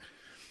 Robert."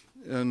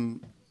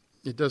 And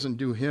it doesn't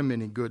do him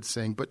any good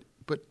saying, but.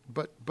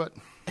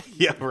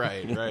 Yeah,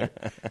 right.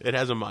 It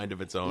has a mind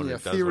of its own. Yeah,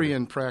 theory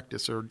and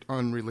practice are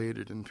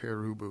unrelated in Pere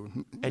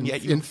Ubu. And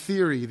yet in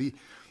theory, the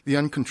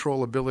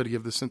uncontrollability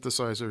of the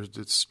synthesizer is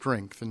its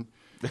strength, and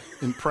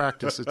in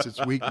practice, it's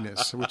its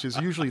weakness, which is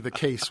usually the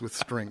case with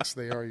strengths.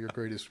 They are your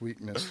greatest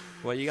weakness.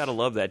 Well, you got to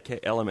love that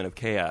element of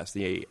chaos.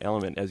 The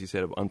element, as you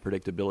said, of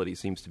unpredictability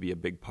seems to be a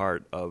big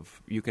part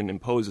of. You can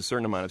impose a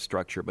certain amount of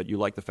structure, but you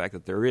like the fact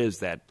that there is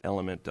that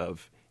element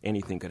of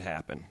anything could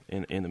happen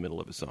in the middle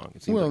of a song.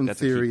 It seems well, like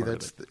that's in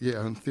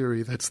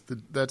theory, that's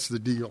that's the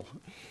deal.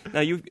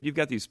 Now you've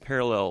got these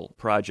parallel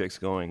projects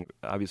going.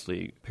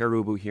 Obviously, Pere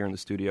Ubu here in the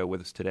studio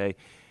with us today.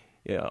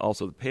 Yeah,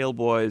 also the Pale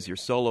Boys, your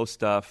solo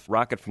stuff.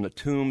 Rocket from the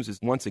Tombs is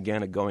once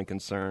again a going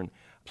concern,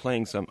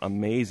 playing some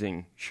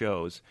amazing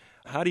shows.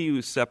 How do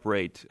you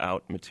separate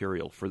out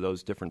material for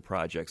those different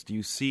projects? Do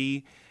you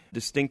see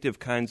distinctive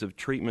kinds of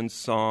treatments,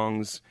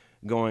 songs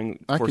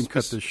going for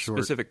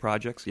specific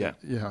projects? Yeah.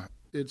 Yeah.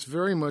 It's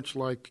very much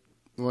like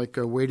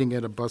waiting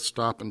at a bus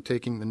stop and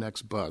taking the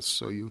next bus.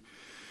 So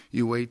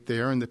you wait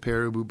there, and the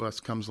Pere Ubu bus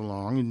comes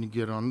along, and you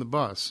get on the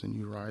bus, and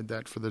you ride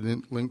that for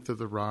the length of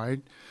the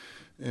ride.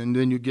 And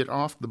then you get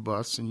off the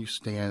bus, and you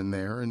stand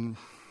there, and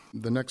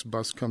the next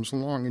bus comes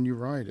along, and you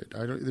ride it.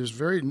 There's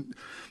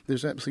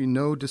absolutely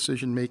no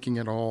decision-making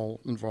at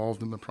all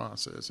involved in the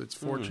process. It's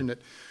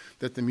fortunate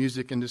that the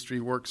music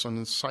industry works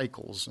on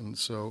cycles, and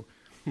so...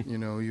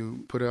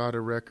 you put out a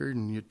record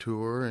and you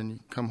tour and you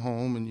come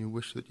home and you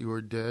wish that you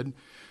were dead,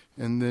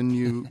 and then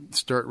you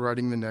start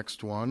writing the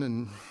next one,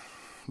 and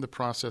the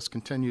process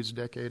continues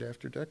decade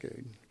after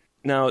decade.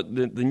 Now,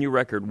 the new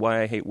record,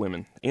 Why I Hate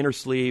Women, Inner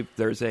Sleeve,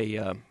 there's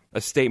a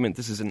statement.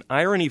 This is an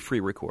irony-free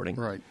recording.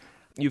 Right.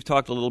 You've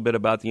talked a little bit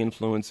about the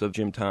influence of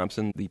Jim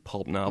Thompson, the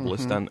pulp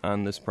novelist,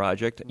 on this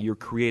project. You're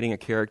creating a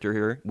character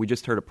here. We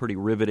just heard a pretty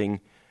riveting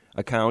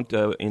account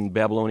in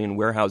Babylonian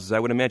Warehouses. I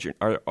would imagine,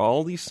 are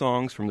all these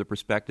songs from the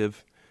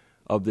perspective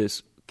of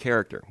this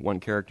character, one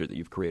character that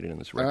you've created in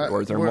this record,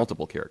 or is there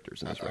multiple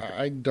characters in this record?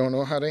 I don't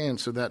know how to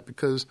answer that,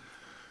 because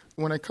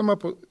when I come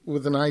up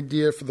with an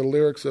idea for the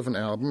lyrics of an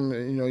album,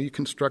 you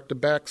construct a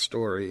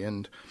backstory,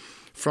 and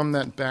from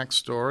that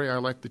backstory, I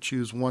like to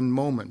choose one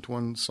moment,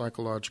 one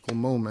psychological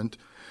moment,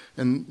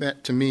 and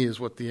that to me is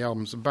what the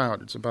album's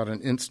about. It's about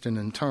an instant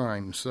in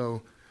time.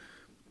 So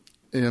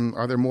is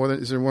there more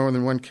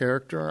than one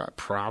character?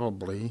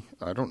 Probably.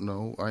 I don't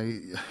know.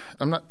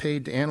 I'm not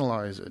paid to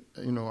analyze it.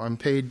 I'm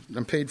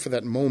paid for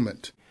that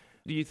moment.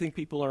 Do you think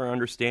people are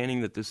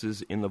understanding that this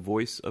is in the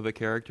voice of a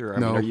character?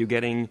 No. I mean, are you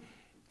getting,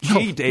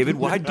 gee, David,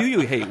 why do you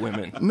hate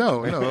women?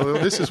 No.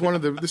 This is one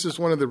of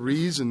the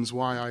reasons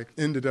why I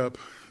ended up,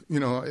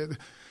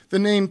 the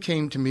name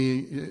came to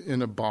me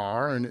in a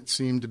bar, and it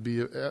seemed to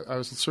be, I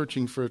was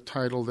searching for a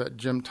title that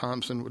Jim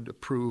Thompson would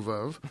approve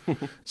of.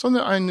 So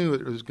I knew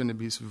it was going to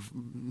be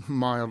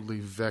mildly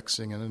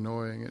vexing and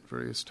annoying at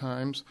various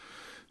times.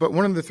 But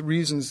one of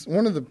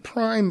the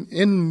prime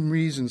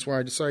reasons why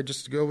I decided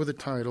just to go with the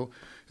title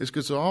is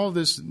because of all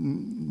this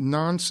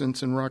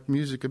nonsense in rock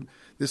music,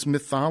 this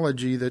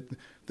mythology that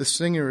the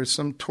singer is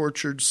some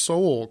tortured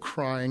soul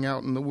crying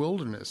out in the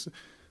wilderness.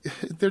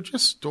 They're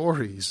just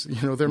stories,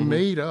 they're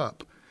made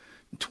up.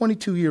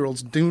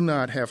 22-year-olds do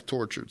not have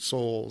tortured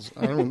souls.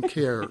 I don't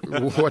care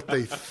what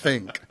they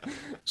think.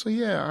 So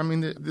yeah, I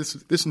mean,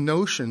 this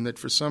notion that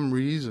for some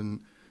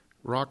reason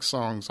rock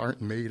songs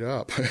aren't made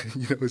up,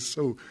 is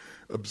so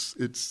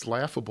it's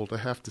laughable to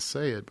have to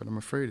say it, but I'm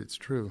afraid it's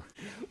true.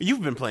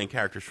 You've been playing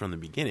characters from the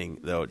beginning,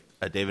 though,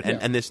 David,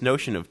 and this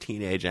notion of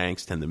teenage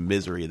angst and the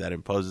misery that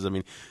imposes, I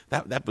mean,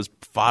 that was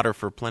fodder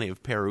for plenty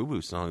of Pere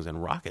Ubu songs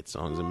and Rocket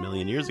songs a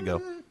million years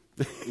ago.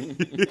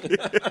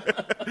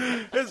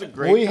 It's a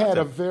great We had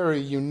a very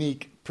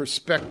unique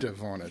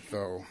perspective on it,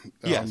 though.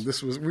 Yes.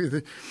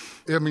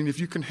 I mean, if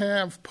you can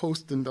have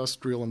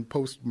post-industrial and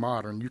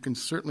post-modern, you can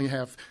certainly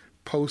have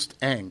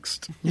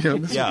post-angst. You know,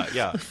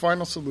 Yeah. The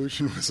Final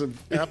Solution was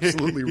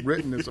absolutely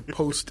written as a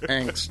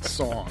post-angst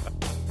song.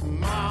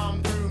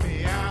 Mom threw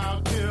me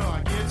out till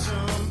I get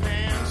some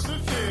pants to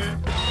fit.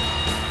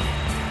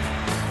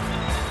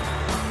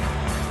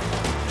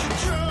 She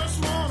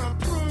just wanna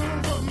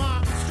prove of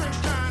my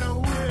strange kind of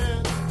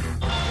wit.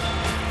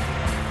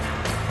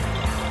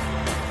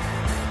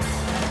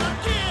 I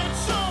get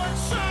so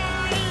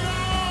excited,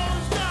 I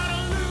always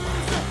gotta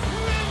lose it.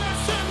 Then they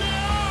send me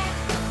off.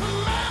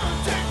 Mama,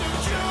 take the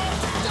joke.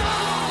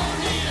 Don't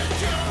need a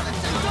joke.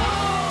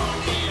 Don't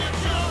need a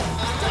joke.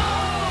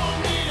 Don't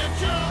need a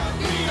joke.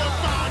 Need a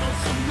final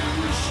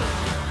solution.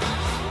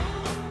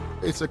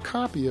 It's a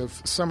copy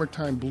of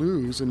Summertime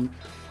Blues, and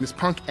this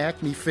punk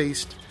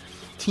acne-faced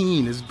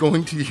teen is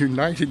going to the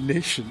United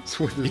Nations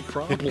with his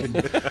problem.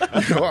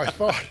 I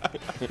thought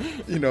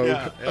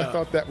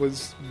that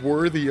was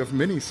worthy of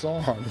many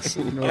songs.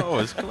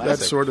 It's classic. That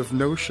sort of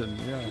notion,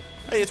 yeah.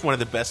 It's one of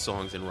the best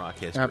songs in rock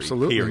history,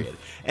 Absolutely. period.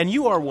 And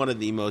you are one of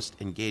the most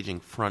engaging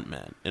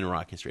frontmen in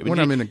rock history. I mean, When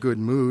I'm in a good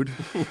mood.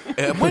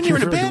 when you're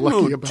in a very bad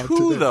lucky mood, about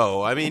too, today.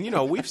 though. I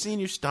mean, we've seen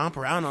you stomp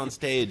around on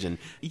stage, and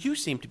you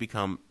seem to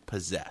become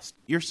possessed.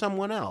 You're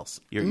someone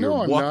else. I'm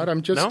not.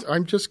 I'm just. No?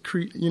 I'm just.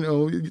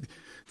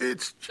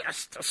 It's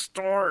just a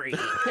story.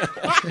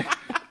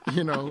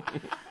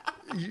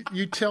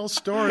 You tell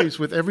stories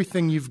with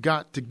everything you've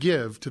got to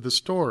give to the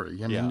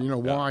story. I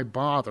mean, why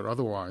bother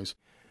otherwise?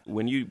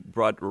 When you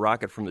brought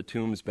Rocket from the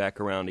Tombs back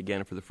around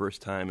again for the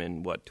first time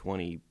in,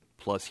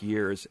 20-plus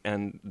years,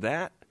 and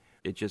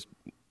it just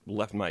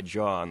left my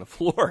jaw on the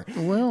floor.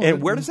 Well,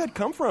 and where does that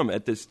come from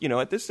at this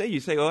stage? You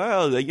say,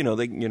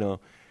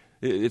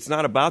 it's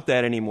not about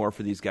that anymore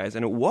for these guys.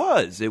 And it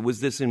was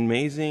this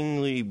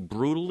amazingly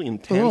brutal,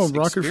 intense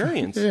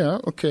experience. Yeah,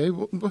 okay.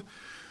 Well,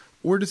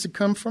 where does it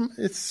come from?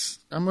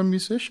 I'm a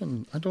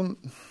musician.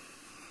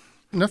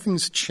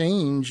 Nothing's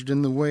changed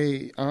in the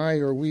way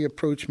we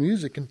approach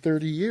music in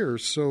 30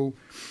 years, so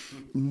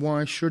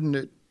why shouldn't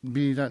it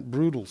be that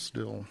brutal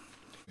still?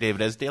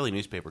 David, as daily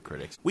newspaper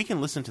critics, we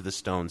can listen to the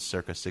Stones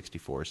circa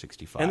 64,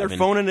 65. And they're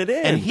phoning it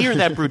in. And hear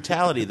that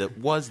brutality that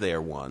was there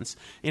once.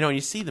 And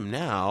you see them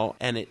now,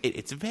 and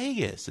it's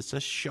Vegas. It's a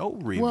show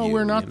review. Well,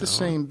 we're not the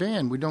same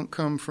band. We don't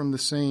come from the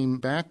same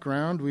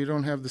background. We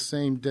don't have the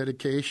same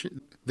dedication.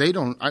 They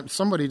don't.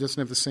 Somebody doesn't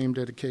have the same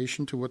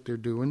dedication to what they're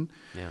doing.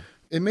 Yeah.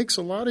 It makes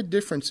a lot of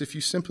difference if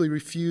you simply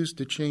refuse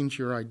to change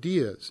your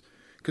ideas.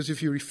 Because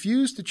if you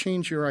refuse to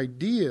change your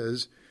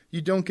ideas, you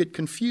don't get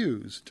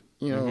confused.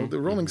 The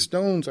Rolling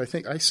Stones,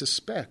 I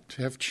suspect,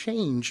 have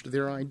changed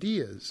their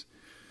ideas.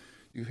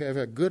 You have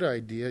a good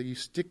idea, you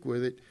stick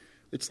with it.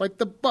 It's like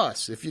the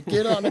bus. If you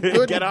get on a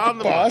good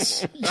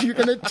bus, you're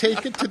going to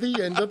take it to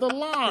the end of the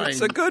line.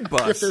 It's a good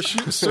bus. If they're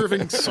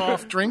serving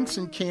soft drinks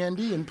and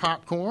candy and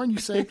popcorn, you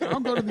say,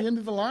 I'll go to the end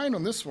of the line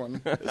on this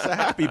one. It's a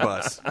happy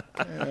bus.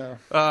 Yeah.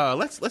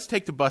 Let's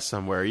take the bus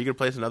somewhere. Are you going to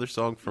play us another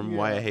song from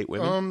Why I Hate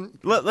Women?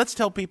 Let's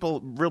tell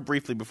people real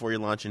briefly before you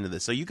launch into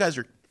this. So you guys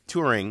are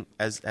touring,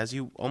 as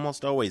you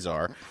almost always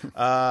are.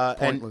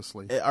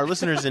 Pointlessly. And our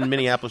listeners in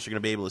Minneapolis are going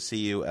to be able to see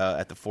you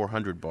at the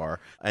 400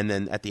 Bar and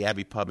then at the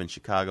Abbey Pub in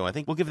Chicago. I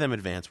think we'll give them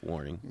advance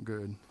warning.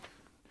 Good. Do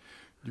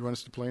you want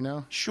us to play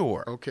now?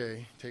 Sure.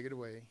 Okay. Take it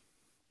away.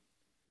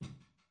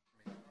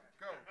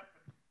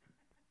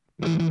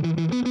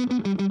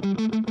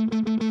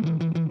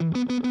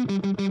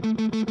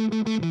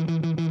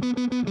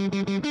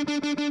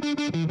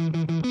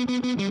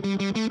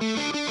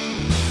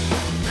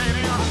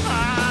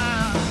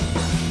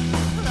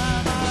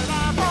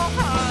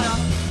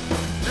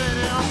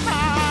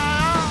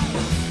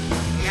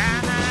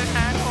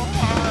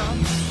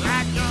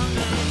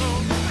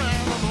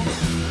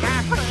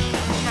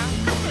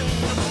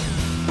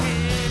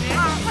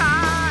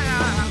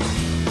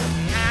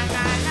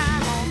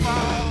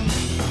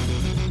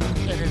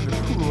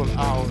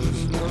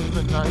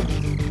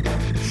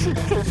 She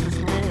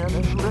kisses me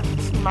and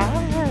lifts my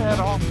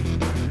head off.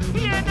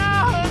 You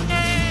know her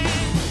name,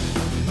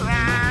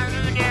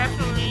 round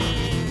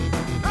gasoline.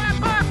 I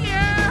fuck you.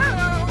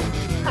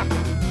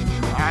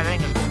 I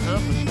think it's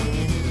sympathy.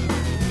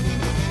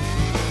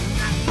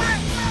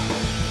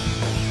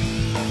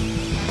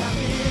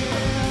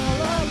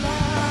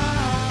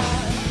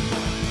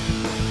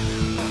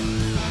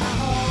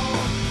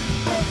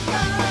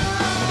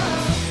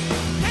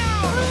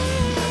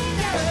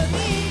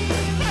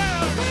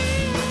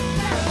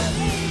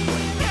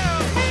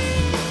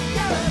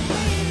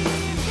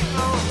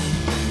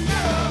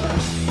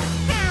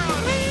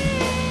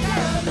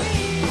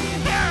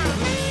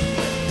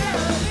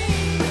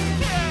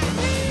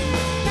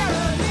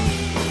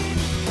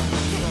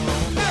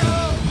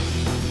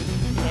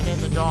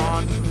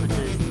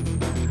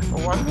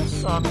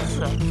 one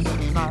sets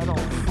the night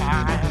on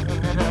fire,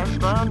 and it has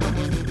burned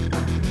me.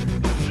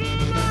 She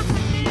looks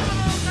at me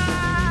with those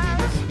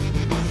eyes.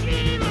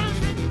 She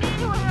looks at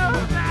me with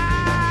those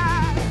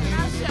eyes. And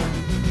I said,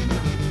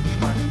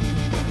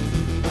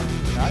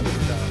 Now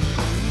you're done.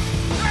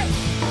 great.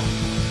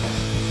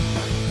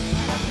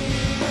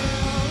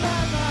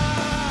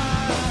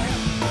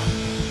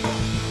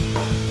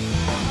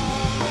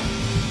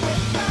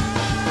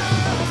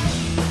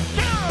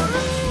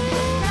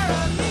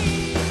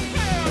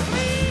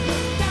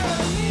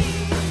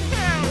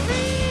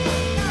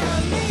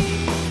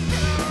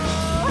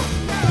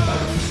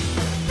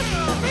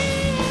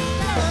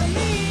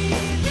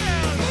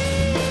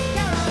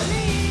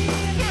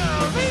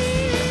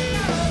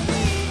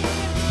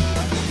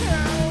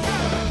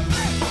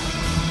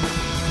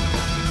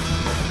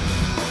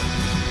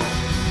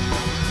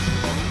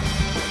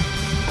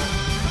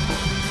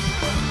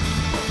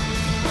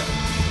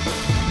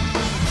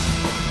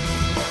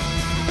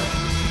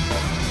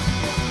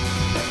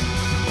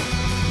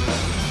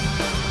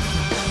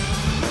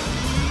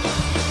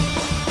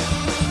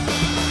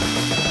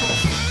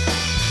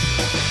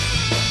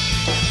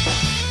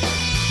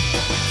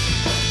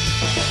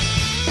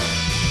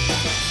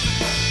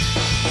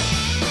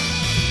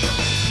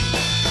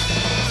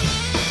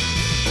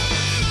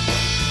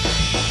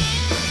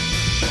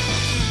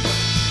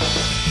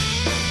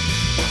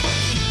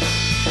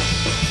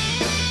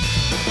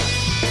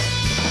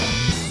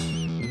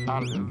 I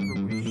love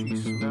the way she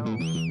smells,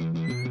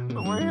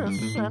 the way her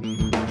scent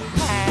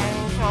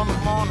hangs on the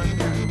morning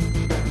dew.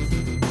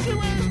 She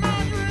wears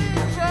my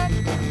dreams up,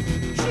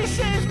 she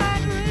shaves my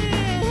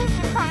dreams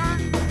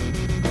apart.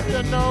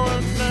 You know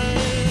her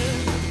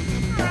name,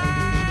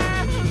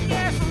 drives with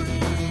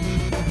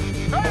gasoline.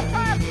 Her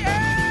pop,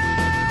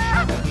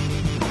 yeah!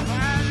 I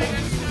think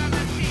it's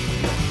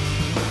 17.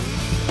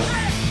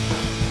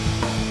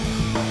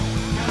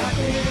 I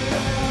feel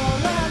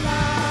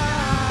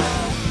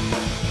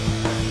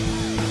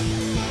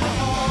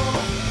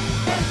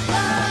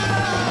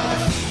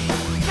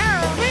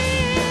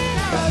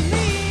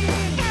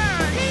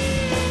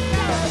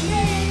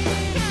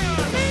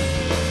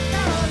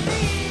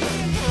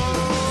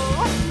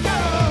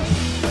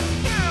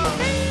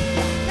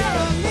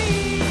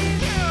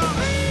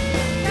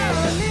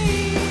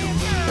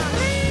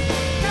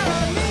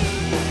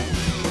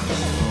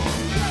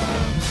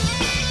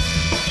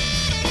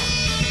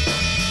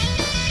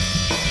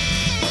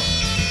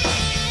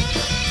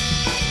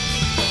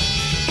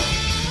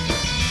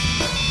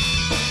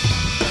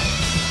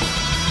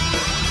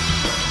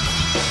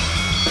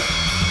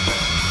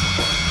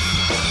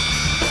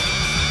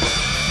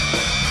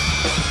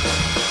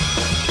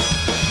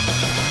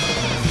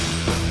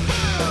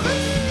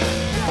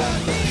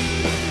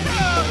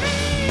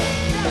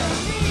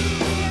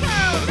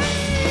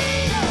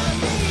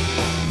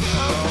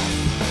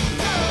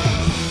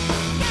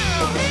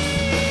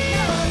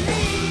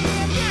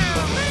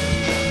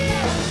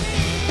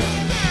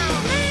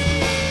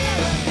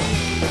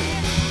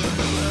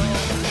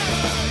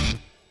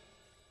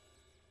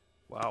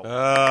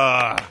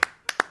alive.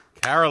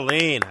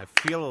 Caroline, I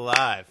feel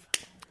alive.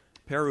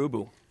 Pere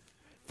Ubu.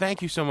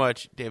 Thank you so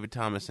much, David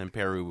Thomas and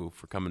Pere Ubu,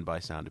 for coming by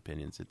Sound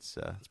Opinions. It's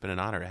been an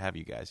honor to have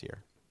you guys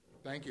here.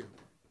 Thank you.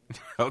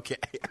 Okay.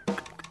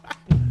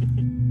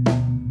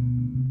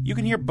 You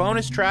can hear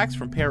bonus tracks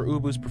from Pere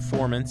Ubu's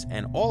performance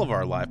and all of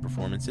our live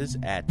performances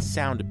at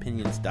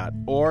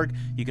soundopinions.org.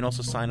 You can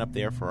also sign up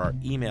there for our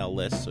email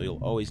list so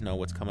you'll always know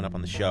what's coming up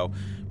on the show.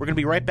 We're going to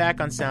be right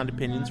back on Sound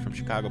Opinions from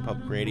Chicago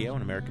Public Radio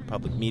and American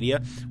Public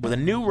Media with a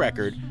new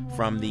record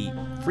from the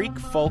freak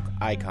folk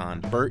icon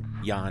Bert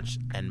Jansch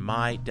and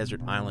my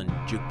Desert Island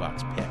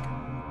Jukebox pick.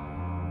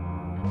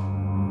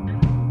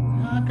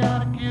 I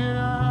gotta get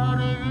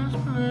out of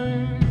this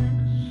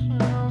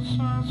place, else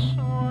I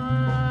swear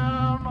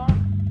I'm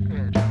not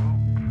dead.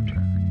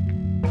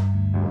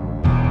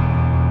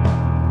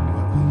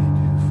 What will you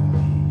do for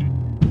me?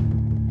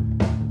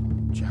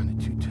 Johnny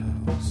Two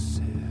Toes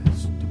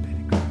says to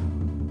Pettigrew.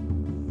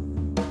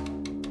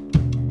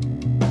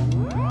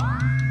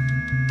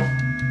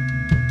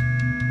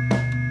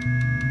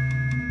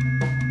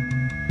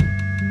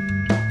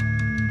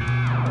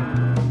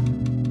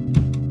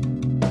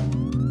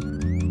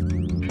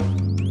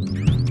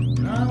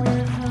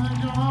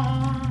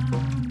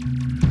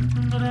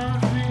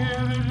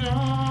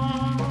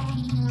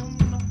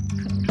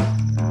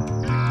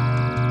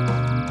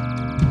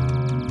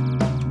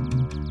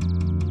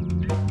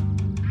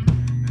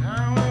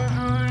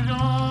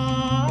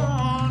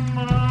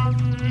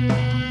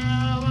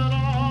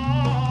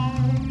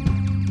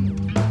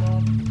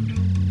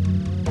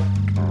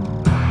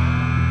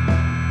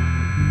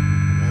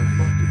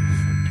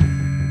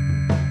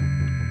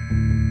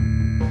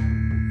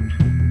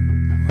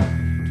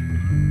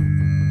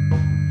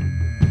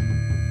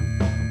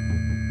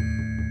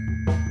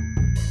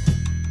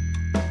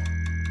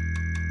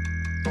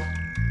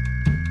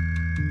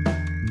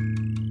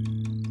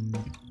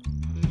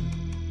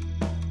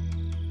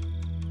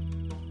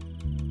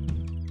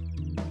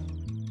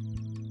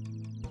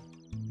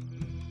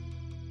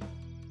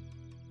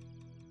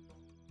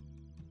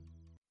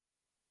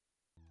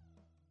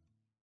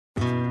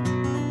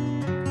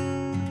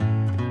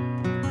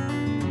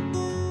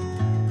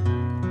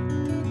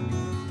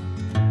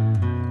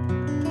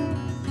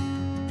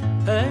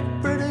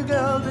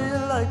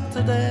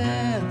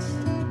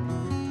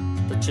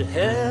 your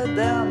head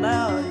down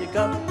now, you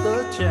got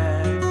the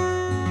chance.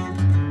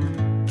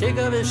 Kick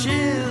off your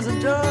shoes,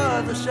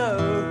 enjoy the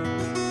show.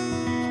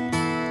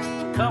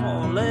 Come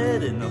on,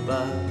 lady,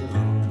 nobody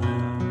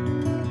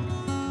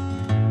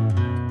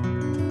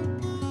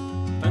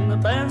when the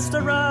band's to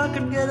rock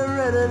and get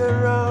ready to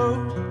roll,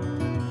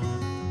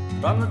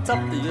 from the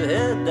top of your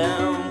head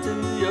down to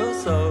your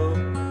soul.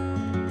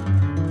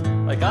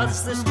 I got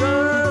to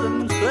strut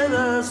and play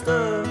the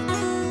stuff.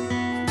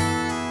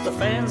 The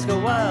fans go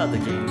wild, they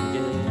can't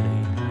get enough.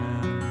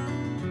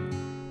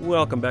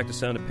 Welcome back to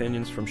Sound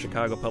Opinions from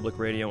Chicago Public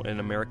Radio and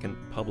American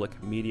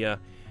Public Media.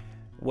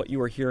 What you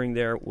were hearing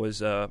there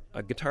was a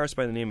guitarist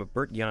by the name of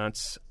Bert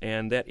Jansch,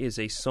 and that is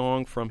a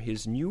song from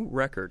his new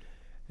record.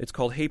 It's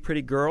called Hey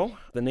Pretty Girl.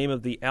 The name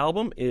of the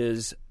album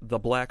is The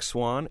Black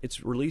Swan.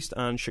 It's released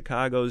on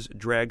Chicago's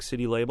Drag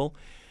City label.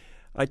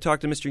 I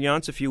talked to Mr.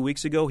 Jansch a few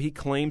weeks ago. He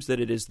claims that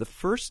it is the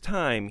first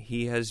time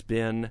he has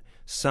been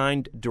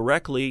signed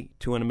directly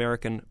to an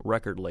American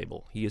record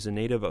label. He is a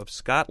native of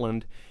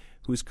Scotland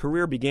whose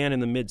career began in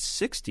the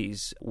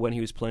mid-'60s when he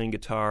was playing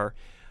guitar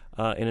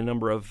in a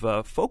number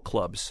of folk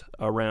clubs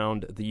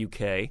around the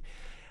UK.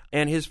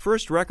 And his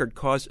first record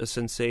caused a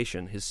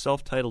sensation. His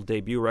self-titled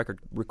debut record,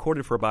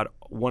 recorded for about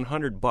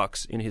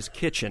 $100 in his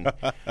kitchen,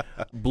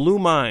 blew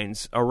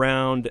minds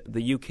around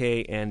the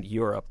UK and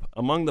Europe.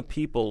 Among the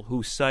people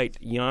who cite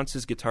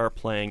Jansch's guitar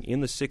playing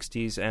in the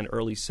 60s and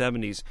early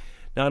 70s,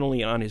 not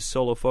only on his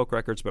solo folk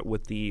records but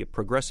with the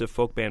progressive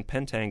folk band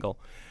Pentangle,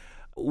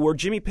 were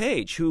Jimmy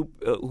Page, who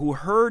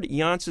heard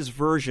Jansch's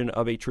version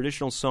of a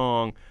traditional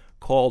song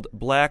called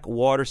Black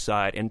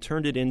Waterside and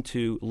turned it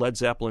into Led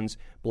Zeppelin's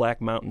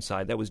Black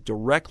Mountainside. That was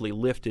directly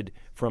lifted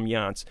from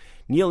Jansch.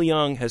 Neil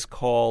Young has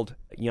called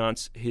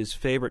Jansch his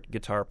favorite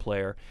guitar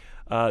player.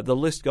 The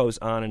list goes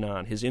on and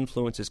on. His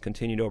influence has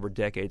continued over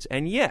decades,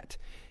 and yet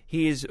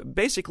he is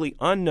basically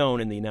unknown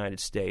in the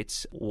United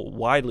States,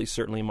 widely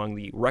certainly among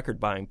the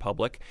record-buying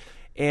public.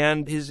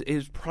 And his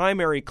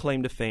primary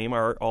claim to fame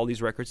are all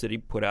these records that he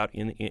put out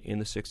in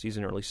the 60s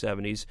and early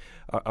 70s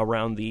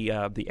around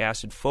the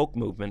acid folk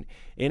movement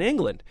in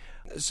England.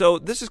 So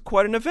this is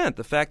quite an event,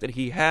 the fact that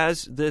he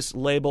has this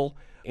label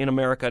in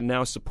America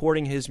now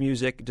supporting his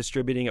music,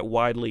 distributing it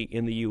widely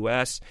in the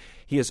U.S.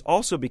 He has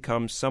also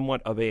become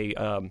somewhat of a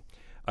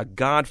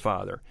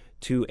godfather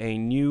to a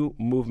new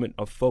movement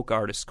of folk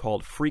artists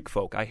called freak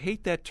folk. I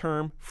hate that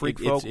term, freak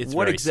folk. It's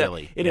very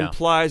silly. It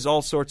implies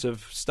all sorts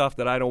of stuff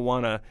that I don't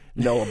want to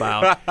know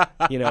about.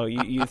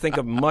 You think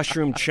of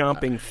mushroom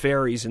chomping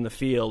fairies in the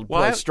field,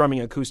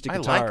 strumming acoustic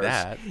guitars. I like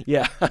that.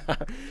 Yeah.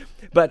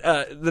 But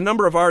the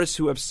number of artists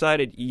who have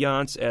cited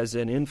Jansch as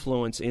an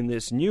influence in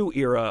this new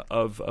era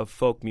of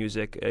folk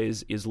music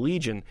is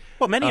legion.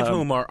 Well, many of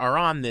whom are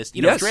on this.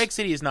 Yes. Drag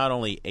City is not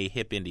only a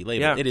hip indie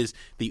label, it is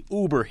the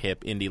uber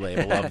hip indie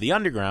label of the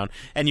underground.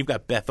 And you've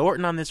got Beth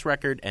Orton on this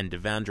record and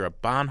Devendra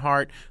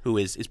Banhart, who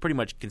is pretty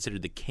much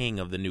considered the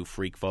king of the new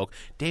freak folk.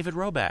 David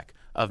Roback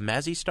of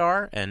Mazzy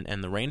Star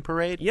and the Rain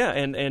Parade. Yeah,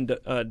 and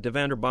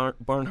Devendra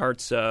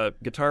Banhart's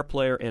guitar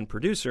player and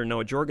producer,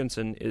 Noah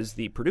Jorgensen, is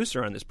the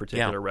producer on this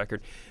particular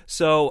record.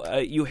 So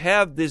you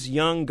have this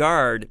young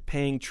guard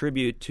paying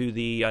tribute to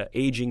the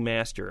aging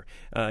master.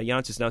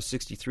 Jansch is now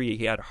 63.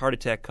 He had a heart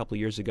attack a couple of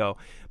years ago,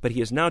 but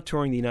he is now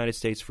touring the United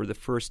States for the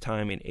first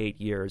time in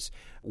 8 years.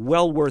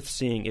 Well worth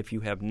seeing if you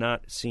have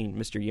not seen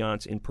Mr.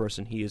 Jansch in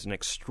person. He is an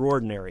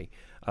extraordinary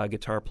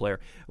guitar player.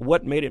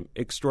 What made him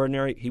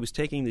extraordinary? He was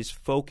taking this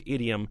folk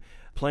idiom,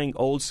 playing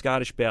old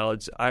Scottish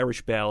ballads,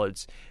 Irish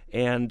ballads,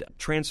 and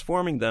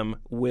transforming them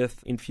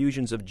with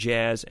infusions of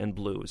jazz and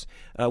blues.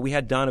 We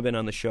had Donovan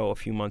on the show a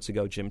few months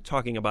ago, Jim,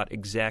 talking about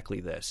exactly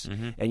this.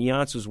 Mm-hmm. And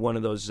Jansch was one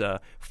of those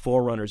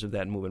forerunners of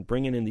that movement,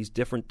 bringing in these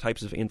different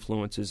types of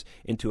influences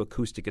into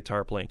acoustic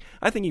guitar playing.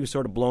 I think he was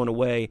sort of blown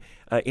away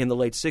in the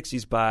late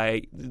 60s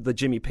by the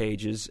Jimmy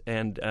Pages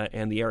and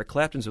the Eric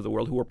Claptons of the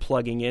world who were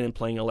plugging in and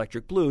playing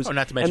electric blues. Oh,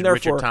 not to mention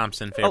Richard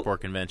Thompson, Fairport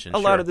Convention. A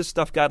lot of this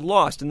stuff got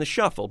lost in the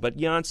shuffle, but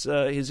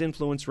Jansch, his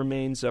influence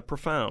remains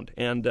profound.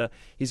 And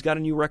he's got a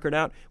new record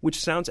out, which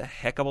sounds a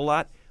heck of a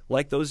lot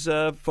like those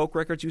folk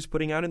records he was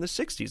putting out in the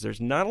 60s.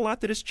 There's not a lot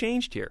that has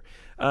changed here.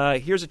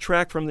 Here's a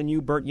track from the new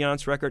Bert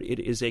Jansch record. It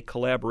is a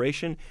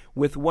collaboration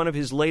with one of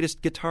his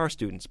latest guitar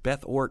students,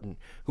 Beth Orton,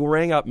 who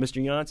rang up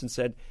Mr. Jansch and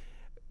said,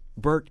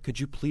 Bert, could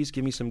you please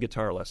give me some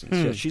guitar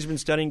lessons? Yeah, she's been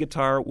studying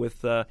guitar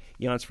with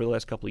Jansch for the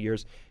last couple of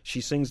years.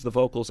 She sings the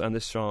vocals on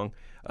this song,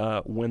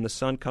 When the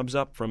Sun Comes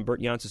Up, from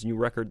Bert Jansch's new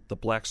record, The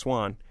Black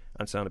Swan,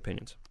 on Sound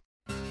Opinions.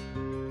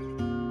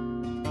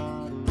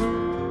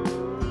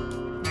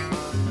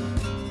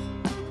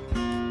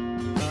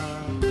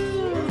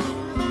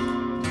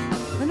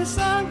 When the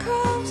sun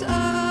comes up,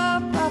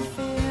 I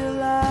feel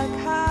like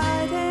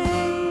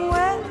hiding.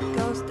 When it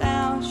goes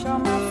down, show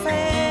my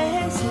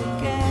face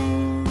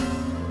again.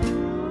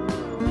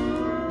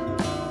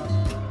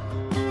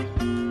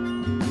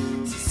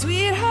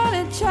 Sweet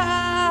honey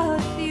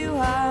child, you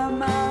are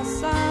my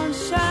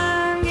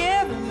sunshine,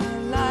 giving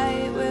me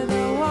light with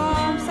the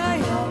warmth of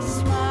your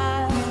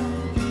smile.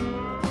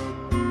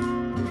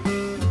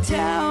 You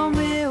tell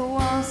me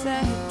once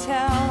and you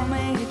tell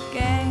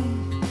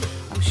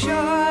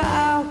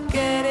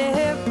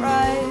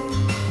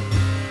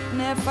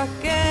if I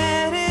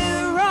get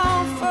it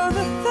wrong for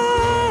the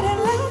third and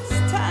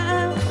last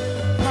time,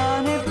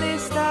 honey,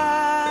 please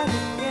start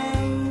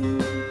again.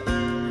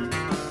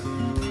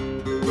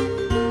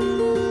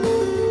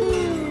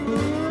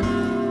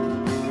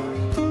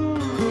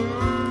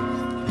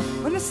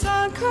 When the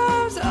sun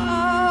comes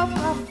up,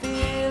 I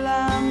feel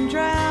I'm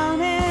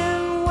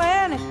drowning.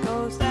 When it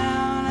goes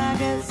down, I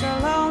get so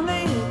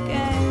lonely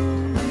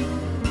again.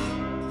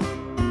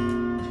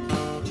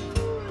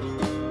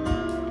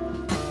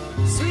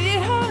 Sweet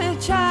honey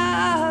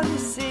child, you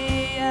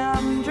see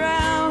I'm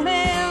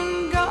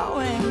drowning,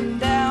 going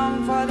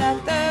down for that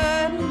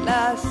third and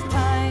last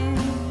time.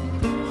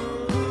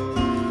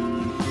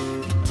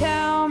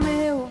 Tell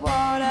me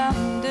what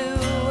I'm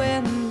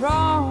doing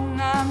wrong,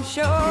 I'm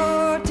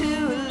sure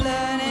to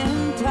learn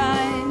in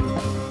time.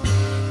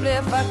 But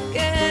if I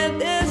get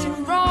this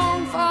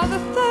wrong for the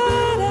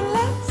third and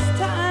last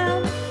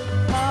time,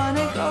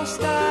 honey, go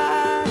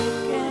start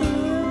again.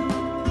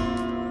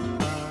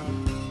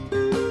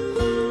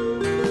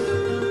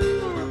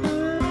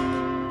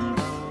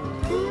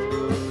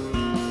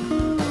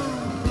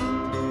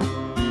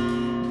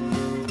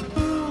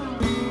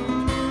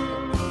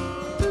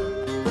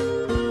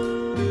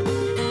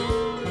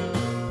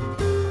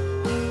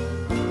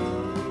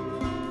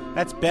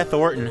 That's Beth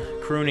Orton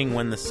crooning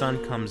When the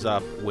Sun Comes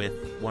Up with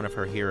one of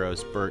her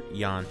heroes, Bert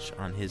Jansch,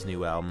 on his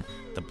new album,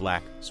 The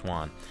Black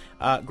Swan.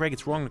 Greg,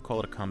 it's wrong to call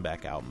it a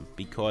comeback album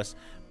because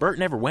Bert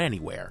never went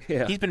anywhere.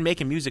 Yeah. He's been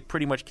making music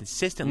pretty much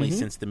consistently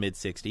since the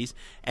mid-'60s,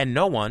 and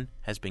no one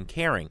has been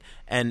caring.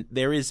 And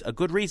there is a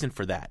good reason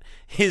for that.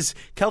 His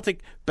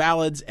Celtic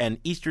ballads and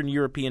Eastern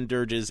European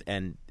dirges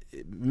and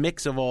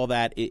mix of all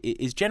that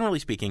is, generally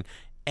speaking,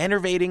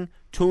 enervating,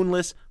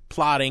 tuneless,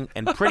 plotting,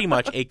 and pretty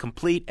much a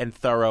complete and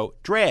thorough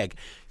drag.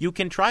 You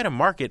can try to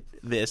market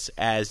this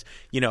as,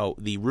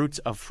 the roots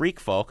of freak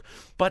folk,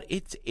 but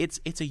it's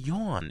a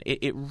yawn.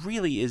 It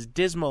really is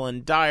dismal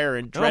and dire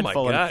and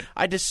dreadful. Oh my God. And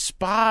I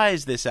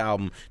despise this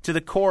album to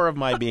the core of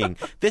my being.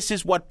 This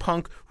is what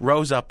punk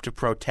rose up to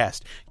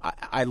protest.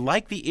 I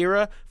like the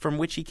era from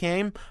which he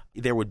came.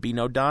 There would be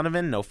no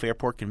Donovan, no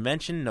Fairport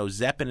Convention, no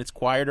Zepp in its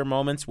quieter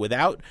moments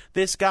without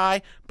this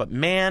guy. But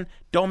man,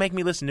 don't make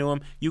me listen to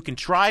him. You can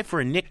try for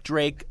a Nick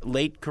Drake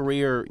late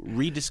career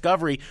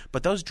rediscovery,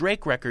 but those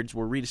Drake records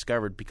were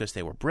rediscovered because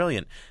they were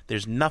brilliant.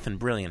 There's nothing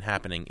brilliant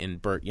happening in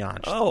Bert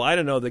Jansch. Oh, I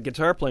don't know. The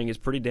guitar playing is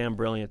pretty damn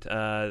brilliant.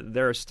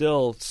 There are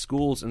still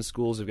schools and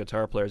schools of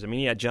guitar players. I mean,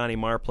 he had Johnny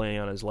Marr playing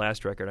on his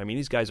last record. I mean,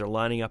 these guys are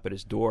lining up at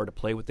his door to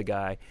play with the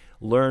guy,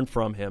 learn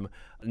from him.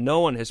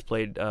 No one has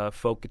played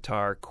folk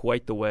guitar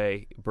quite the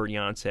way Bert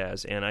Jansch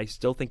has, and I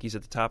still think he's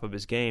at the top of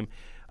his game.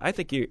 I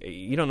think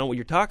you don't know what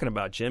you're talking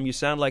about, Jim. You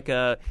sound like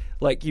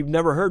you've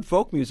never heard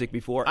folk music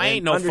before. I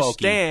ain't no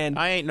understand folky.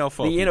 I ain't no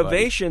folky, the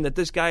innovation that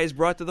this guy has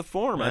brought to the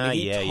form. I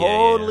mean, he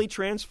totally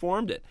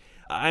transformed it.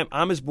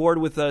 I'm as bored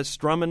with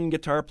strumming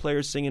guitar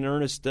players singing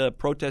earnest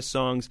protest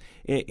songs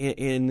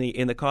in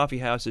the coffee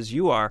house as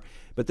you are.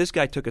 But this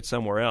guy took it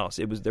somewhere else.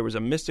 There was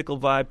a mystical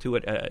vibe to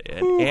it,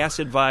 an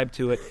acid vibe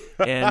to it,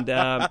 and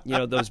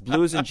those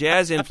blues and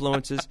jazz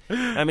influences.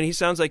 I mean, he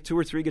sounds like 2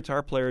 or 3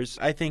 guitar players.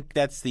 I think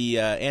that's the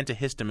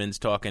antihistamines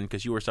talking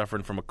because you were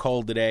suffering from a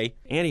cold today.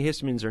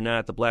 Antihistamines or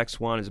not, The Black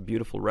Swan is a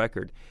beautiful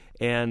record,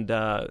 and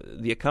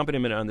the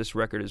accompaniment on this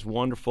record is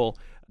wonderful.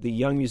 The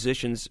young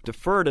musicians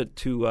defer to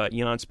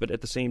Jansch, but at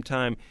the same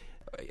time,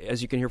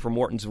 as you can hear from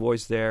Morton's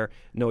voice there,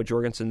 Noah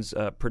Jorgensen's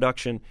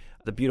production,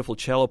 the beautiful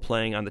cello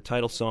playing on the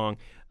title song.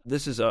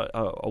 This is a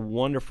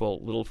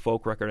wonderful little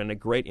folk record and a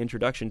great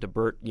introduction to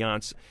Bert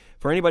Jansch.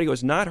 For anybody who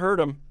has not heard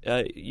him,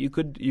 you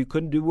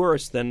couldn't do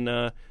worse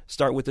than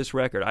start with this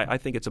record. I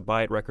think it's a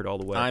buy it record all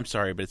the way. I'm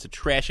sorry, but it's a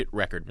trash it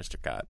record, Mr.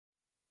 Cott.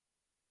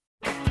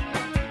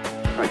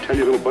 I tell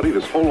you, little buddy,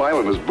 this whole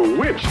island is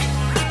bewitched.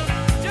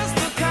 Just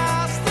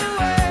across the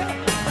way,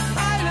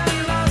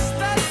 island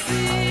lost at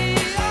sea.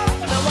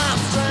 Now I'm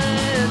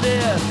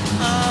stranded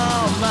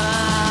on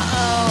my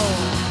own.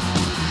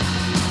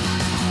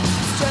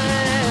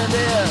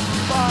 Stranded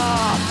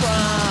far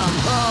from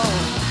home.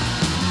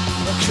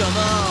 Come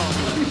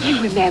on. You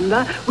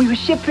remember, we were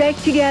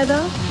shipwrecked together.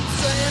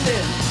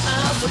 Stranded,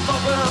 I'm so far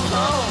from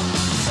home.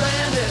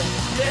 Stranded,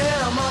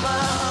 yeah, I'm on my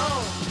own.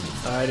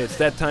 All right, it's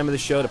that time of the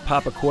show to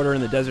pop a quarter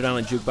in the Desert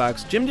Island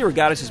Jukebox. Jim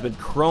DeRogatis has been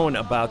crowing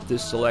about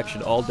this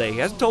selection all day. He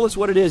hasn't told us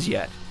what it is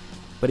yet,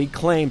 but he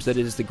claims that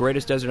it is the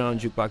greatest Desert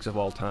Island Jukebox of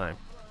all time.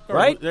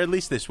 Right? Or at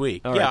least this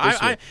week. All yeah, right,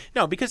 this week.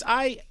 No, because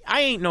I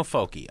ain't no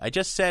folky. I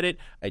just said it.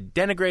 I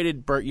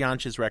denigrated Bert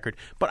Jansch's record,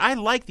 but I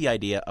like the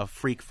idea of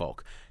freak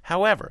folk.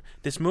 However,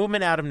 this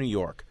movement out of New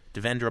York,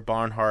 Devendra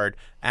Banhart,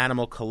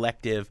 Animal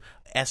Collective,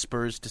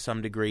 Espers to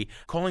some degree,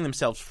 calling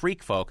themselves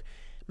freak folk,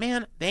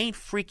 man, they ain't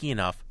freaky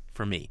enough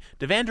for me.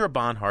 Devendra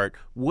Banhart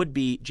would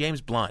be James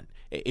Blunt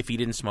if he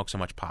didn't smoke so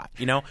much pot.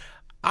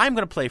 I'm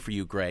going to play for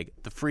you, Greg,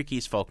 the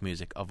freakiest folk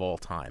music of all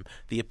time,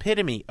 the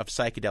epitome of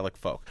psychedelic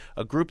folk,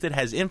 a group that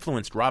has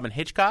influenced Robin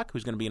Hitchcock,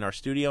 who's going to be in our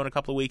studio in a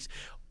couple of weeks,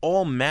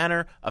 all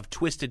manner of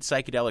twisted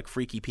psychedelic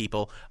freaky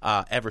people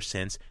ever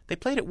since. They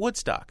played at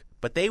Woodstock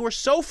but they were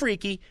so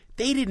freaky,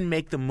 they didn't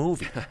make the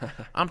movie.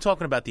 I'm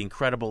talking about the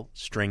Incredible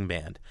String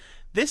Band.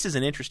 This is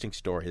an interesting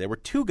story. There were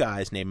two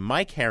guys named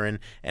Mike Herron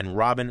and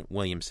Robin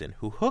Williamson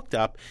who hooked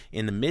up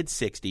in the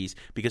mid-'60s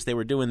because they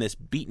were doing this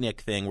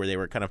beatnik thing where they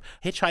were kind of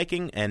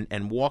hitchhiking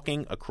and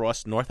walking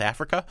across North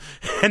Africa.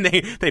 And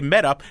they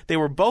met up. They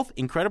were both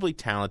incredibly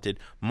talented,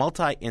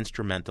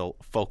 multi-instrumental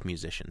folk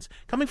musicians,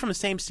 coming from the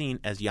same scene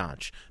as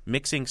Jansch,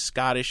 mixing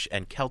Scottish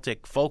and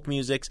Celtic folk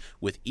musics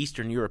with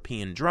Eastern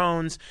European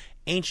drones,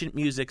 ancient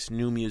musics,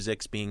 new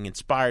musics, being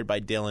inspired by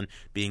Dylan,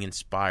 being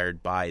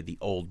inspired by the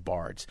old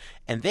bards.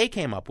 And they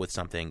came up with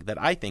something that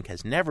I think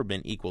has never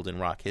been equaled in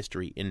rock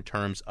history in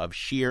terms of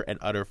sheer and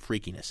utter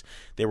freakiness.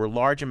 There were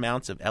large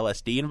amounts of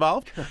LSD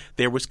involved.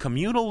 There was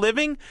communal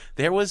living.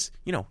 There was,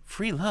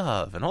 free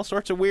love and all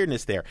sorts of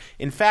weirdness there.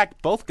 In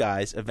fact, both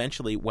guys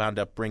eventually wound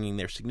up bringing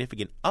their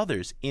significant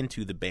others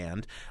into the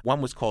band.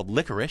 One was called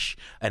Licorice,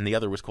 and the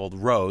other was called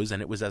Rose,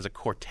 and it was as a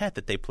quartet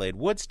that they played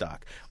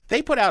Woodstock.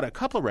 They put out a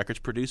couple of records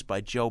produced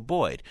by Joe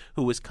Boyd,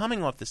 who was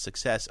coming off the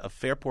success of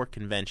Fairport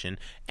Convention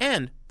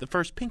and the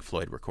first Pink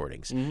Floyd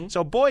recordings. Mm-hmm.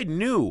 So Boyd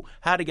knew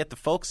how to get the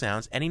folk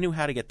sounds, and he knew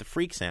how to get the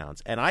freak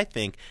sounds. And I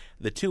think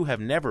the two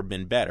have never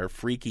been better,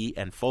 freaky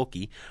and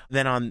folky,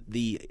 than on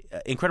the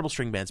Incredible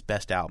String Band's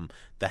best album,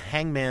 The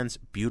Hangman's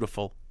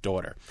Beautiful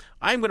Daughter.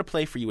 I'm going to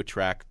play for you a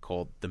track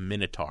called The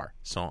Minotaur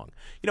Song.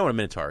 You know what a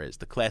Minotaur is,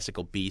 the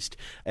classical beast.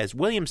 As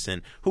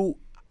Williamson, who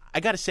I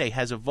got to say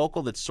has a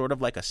vocal that's sort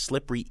of like a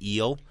slippery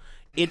eel.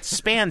 It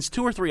spans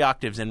 2 or 3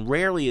 octaves and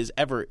rarely is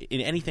ever in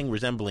anything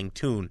resembling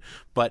tune,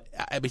 but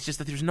it's just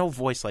that there's no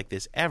voice like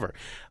this ever.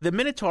 The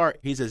Minotaur,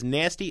 he's as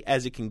nasty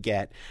as it can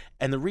get,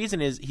 and the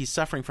reason is he's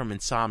suffering from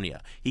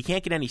insomnia. He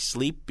can't get any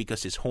sleep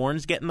because his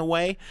horns get in the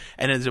way,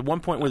 and there's at one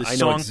point where the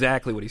song... I know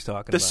exactly what he's talking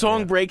about. The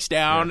song breaks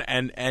down,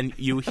 and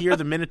you hear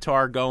the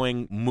Minotaur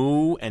going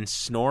moo and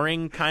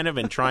snoring, kind of,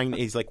 and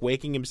he's like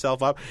waking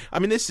himself up. I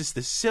mean, this is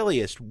the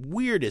silliest,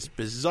 weirdest,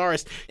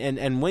 bizarrest,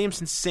 and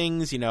Williamson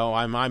sings,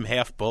 I'm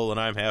half bull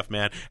and I'm half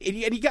man. And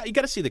you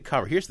got to see the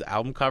cover. Here's the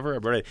album cover,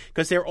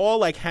 because they're all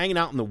like hanging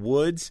out in the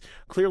woods,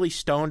 clearly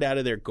stoned out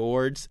of their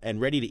gourds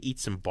and ready to eat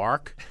some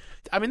bark.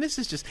 I mean, this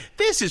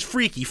is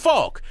freaky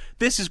folk.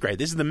 This is great.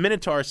 This is the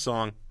Minotaur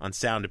Song on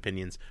Sound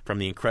Opinions from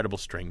the Incredible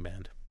String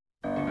Band.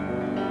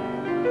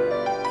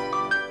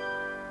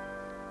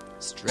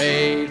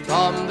 Straight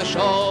from the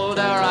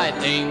shoulder, I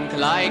think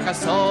like a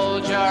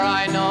soldier.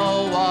 I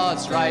know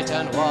what's right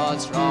and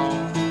what's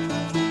wrong.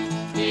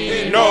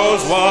 He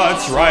knows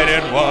what's right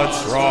and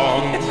what's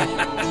wrong.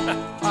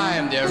 I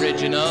am the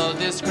original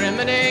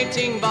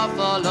discriminating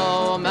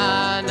buffalo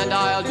man, and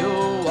I'll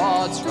do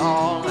what's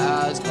wrong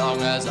as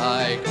long as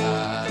I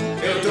can.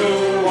 He'll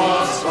do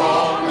what's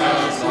wrong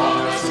as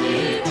long as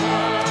he can.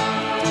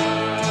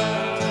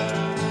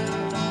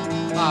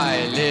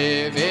 I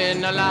live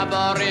in a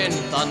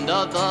labyrinth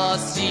under the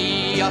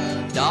sea,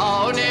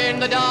 down in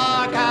the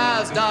dark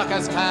as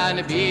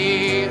can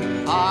be.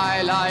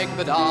 I like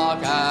the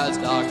dark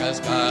as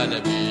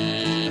can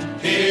be.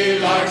 He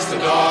likes the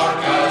dark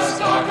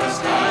as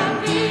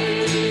can be.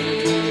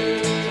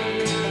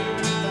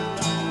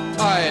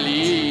 I'll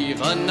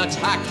even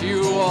attack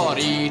you or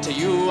eat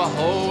you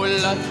whole.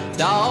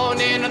 Down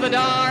in the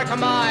dark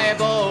my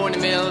bone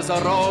mills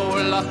roll.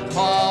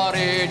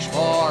 Porridge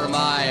for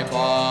my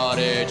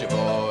porridge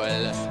bowl.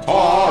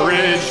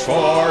 Porridge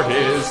for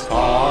his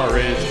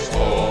porridge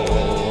bowl.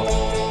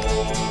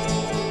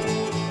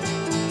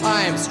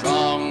 I'm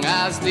strong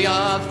as the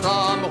earth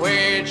from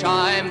which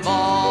I'm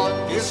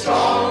born. He's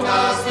strong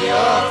as the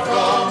earth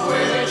from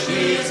which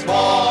he's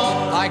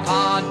born. I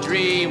can't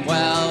dream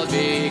well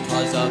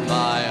because of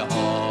my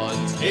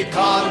horns. He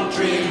can't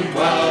dream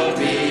well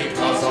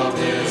because of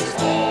his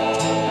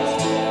horns.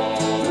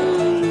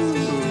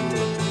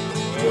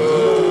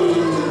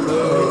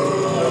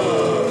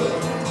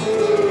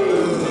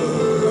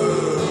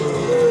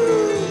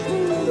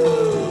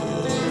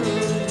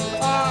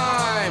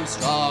 I'm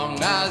strong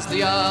as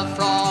the earth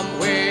from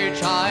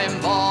which I'm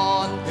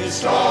born. He's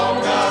strong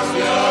as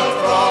the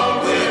earth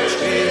from which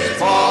he's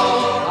born.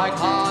 I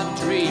can't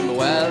dream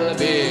well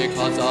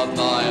because of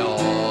my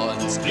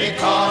horns. He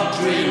can't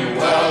dream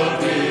well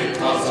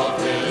because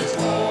of his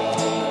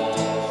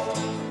horns.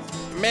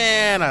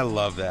 Man, I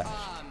love that.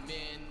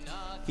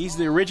 He's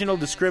the original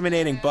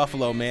discriminating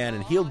buffalo man,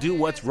 and he'll do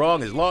what's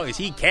wrong as long as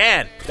he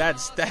can.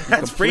 That's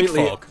freak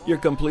folk. You're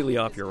completely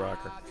off your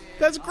rocker.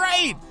 That's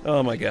great.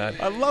 Oh, my God.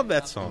 I love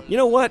that song. You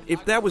know what?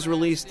 If that was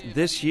released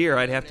this year,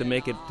 I'd have to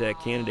make it a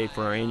candidate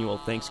for our annual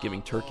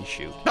Thanksgiving turkey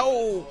shoot.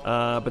 No!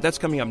 But that's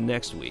coming up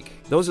next week.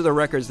 Those are the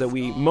records that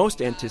we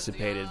most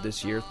anticipated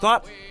this year,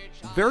 thought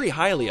very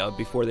highly of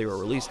before they were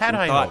released. Had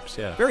high hopes,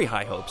 yeah. Very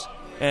high hopes,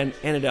 and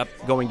ended up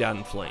going down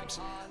in flames.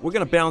 We're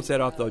going to balance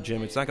that off, though,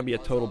 Jim. It's not going to be a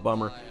total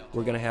bummer.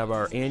 We're going to have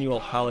our annual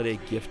holiday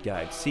gift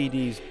guide,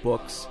 CDs,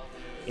 books,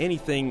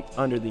 anything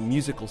under the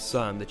musical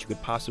sun that you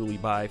could possibly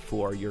buy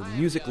for your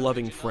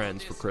music-loving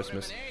friends for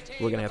Christmas.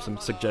 We're going to have some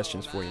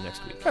suggestions for you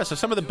next week. Yeah, so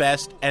some of the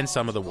best and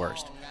some of the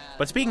worst.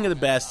 But speaking of the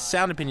best,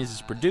 Sound Opinions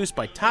is produced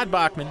by Todd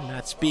Bachman,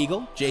 Matt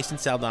Spiegel, Jason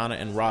Saldana,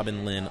 and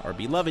Robin Lynn, our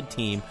beloved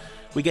team.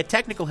 We get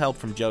technical help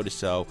from Joe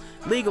Dassault,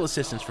 legal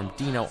assistance from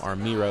Dino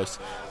Armiros,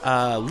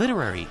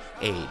 literary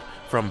aid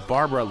from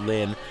Barbara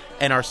Lynn,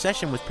 and our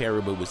session with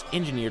Pere Ubu was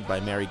engineered by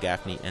Mary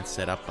Gaffney and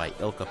set up by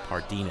Ilka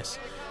Pardinas.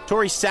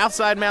 Tori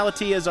Southside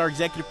Malatia is our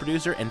executive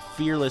producer and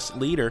fearless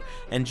leader,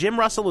 and Jim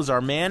Russell is our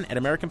man at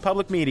American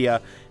Public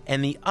Media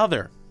and the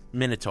other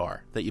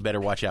Minotaur that you better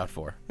watch out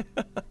for.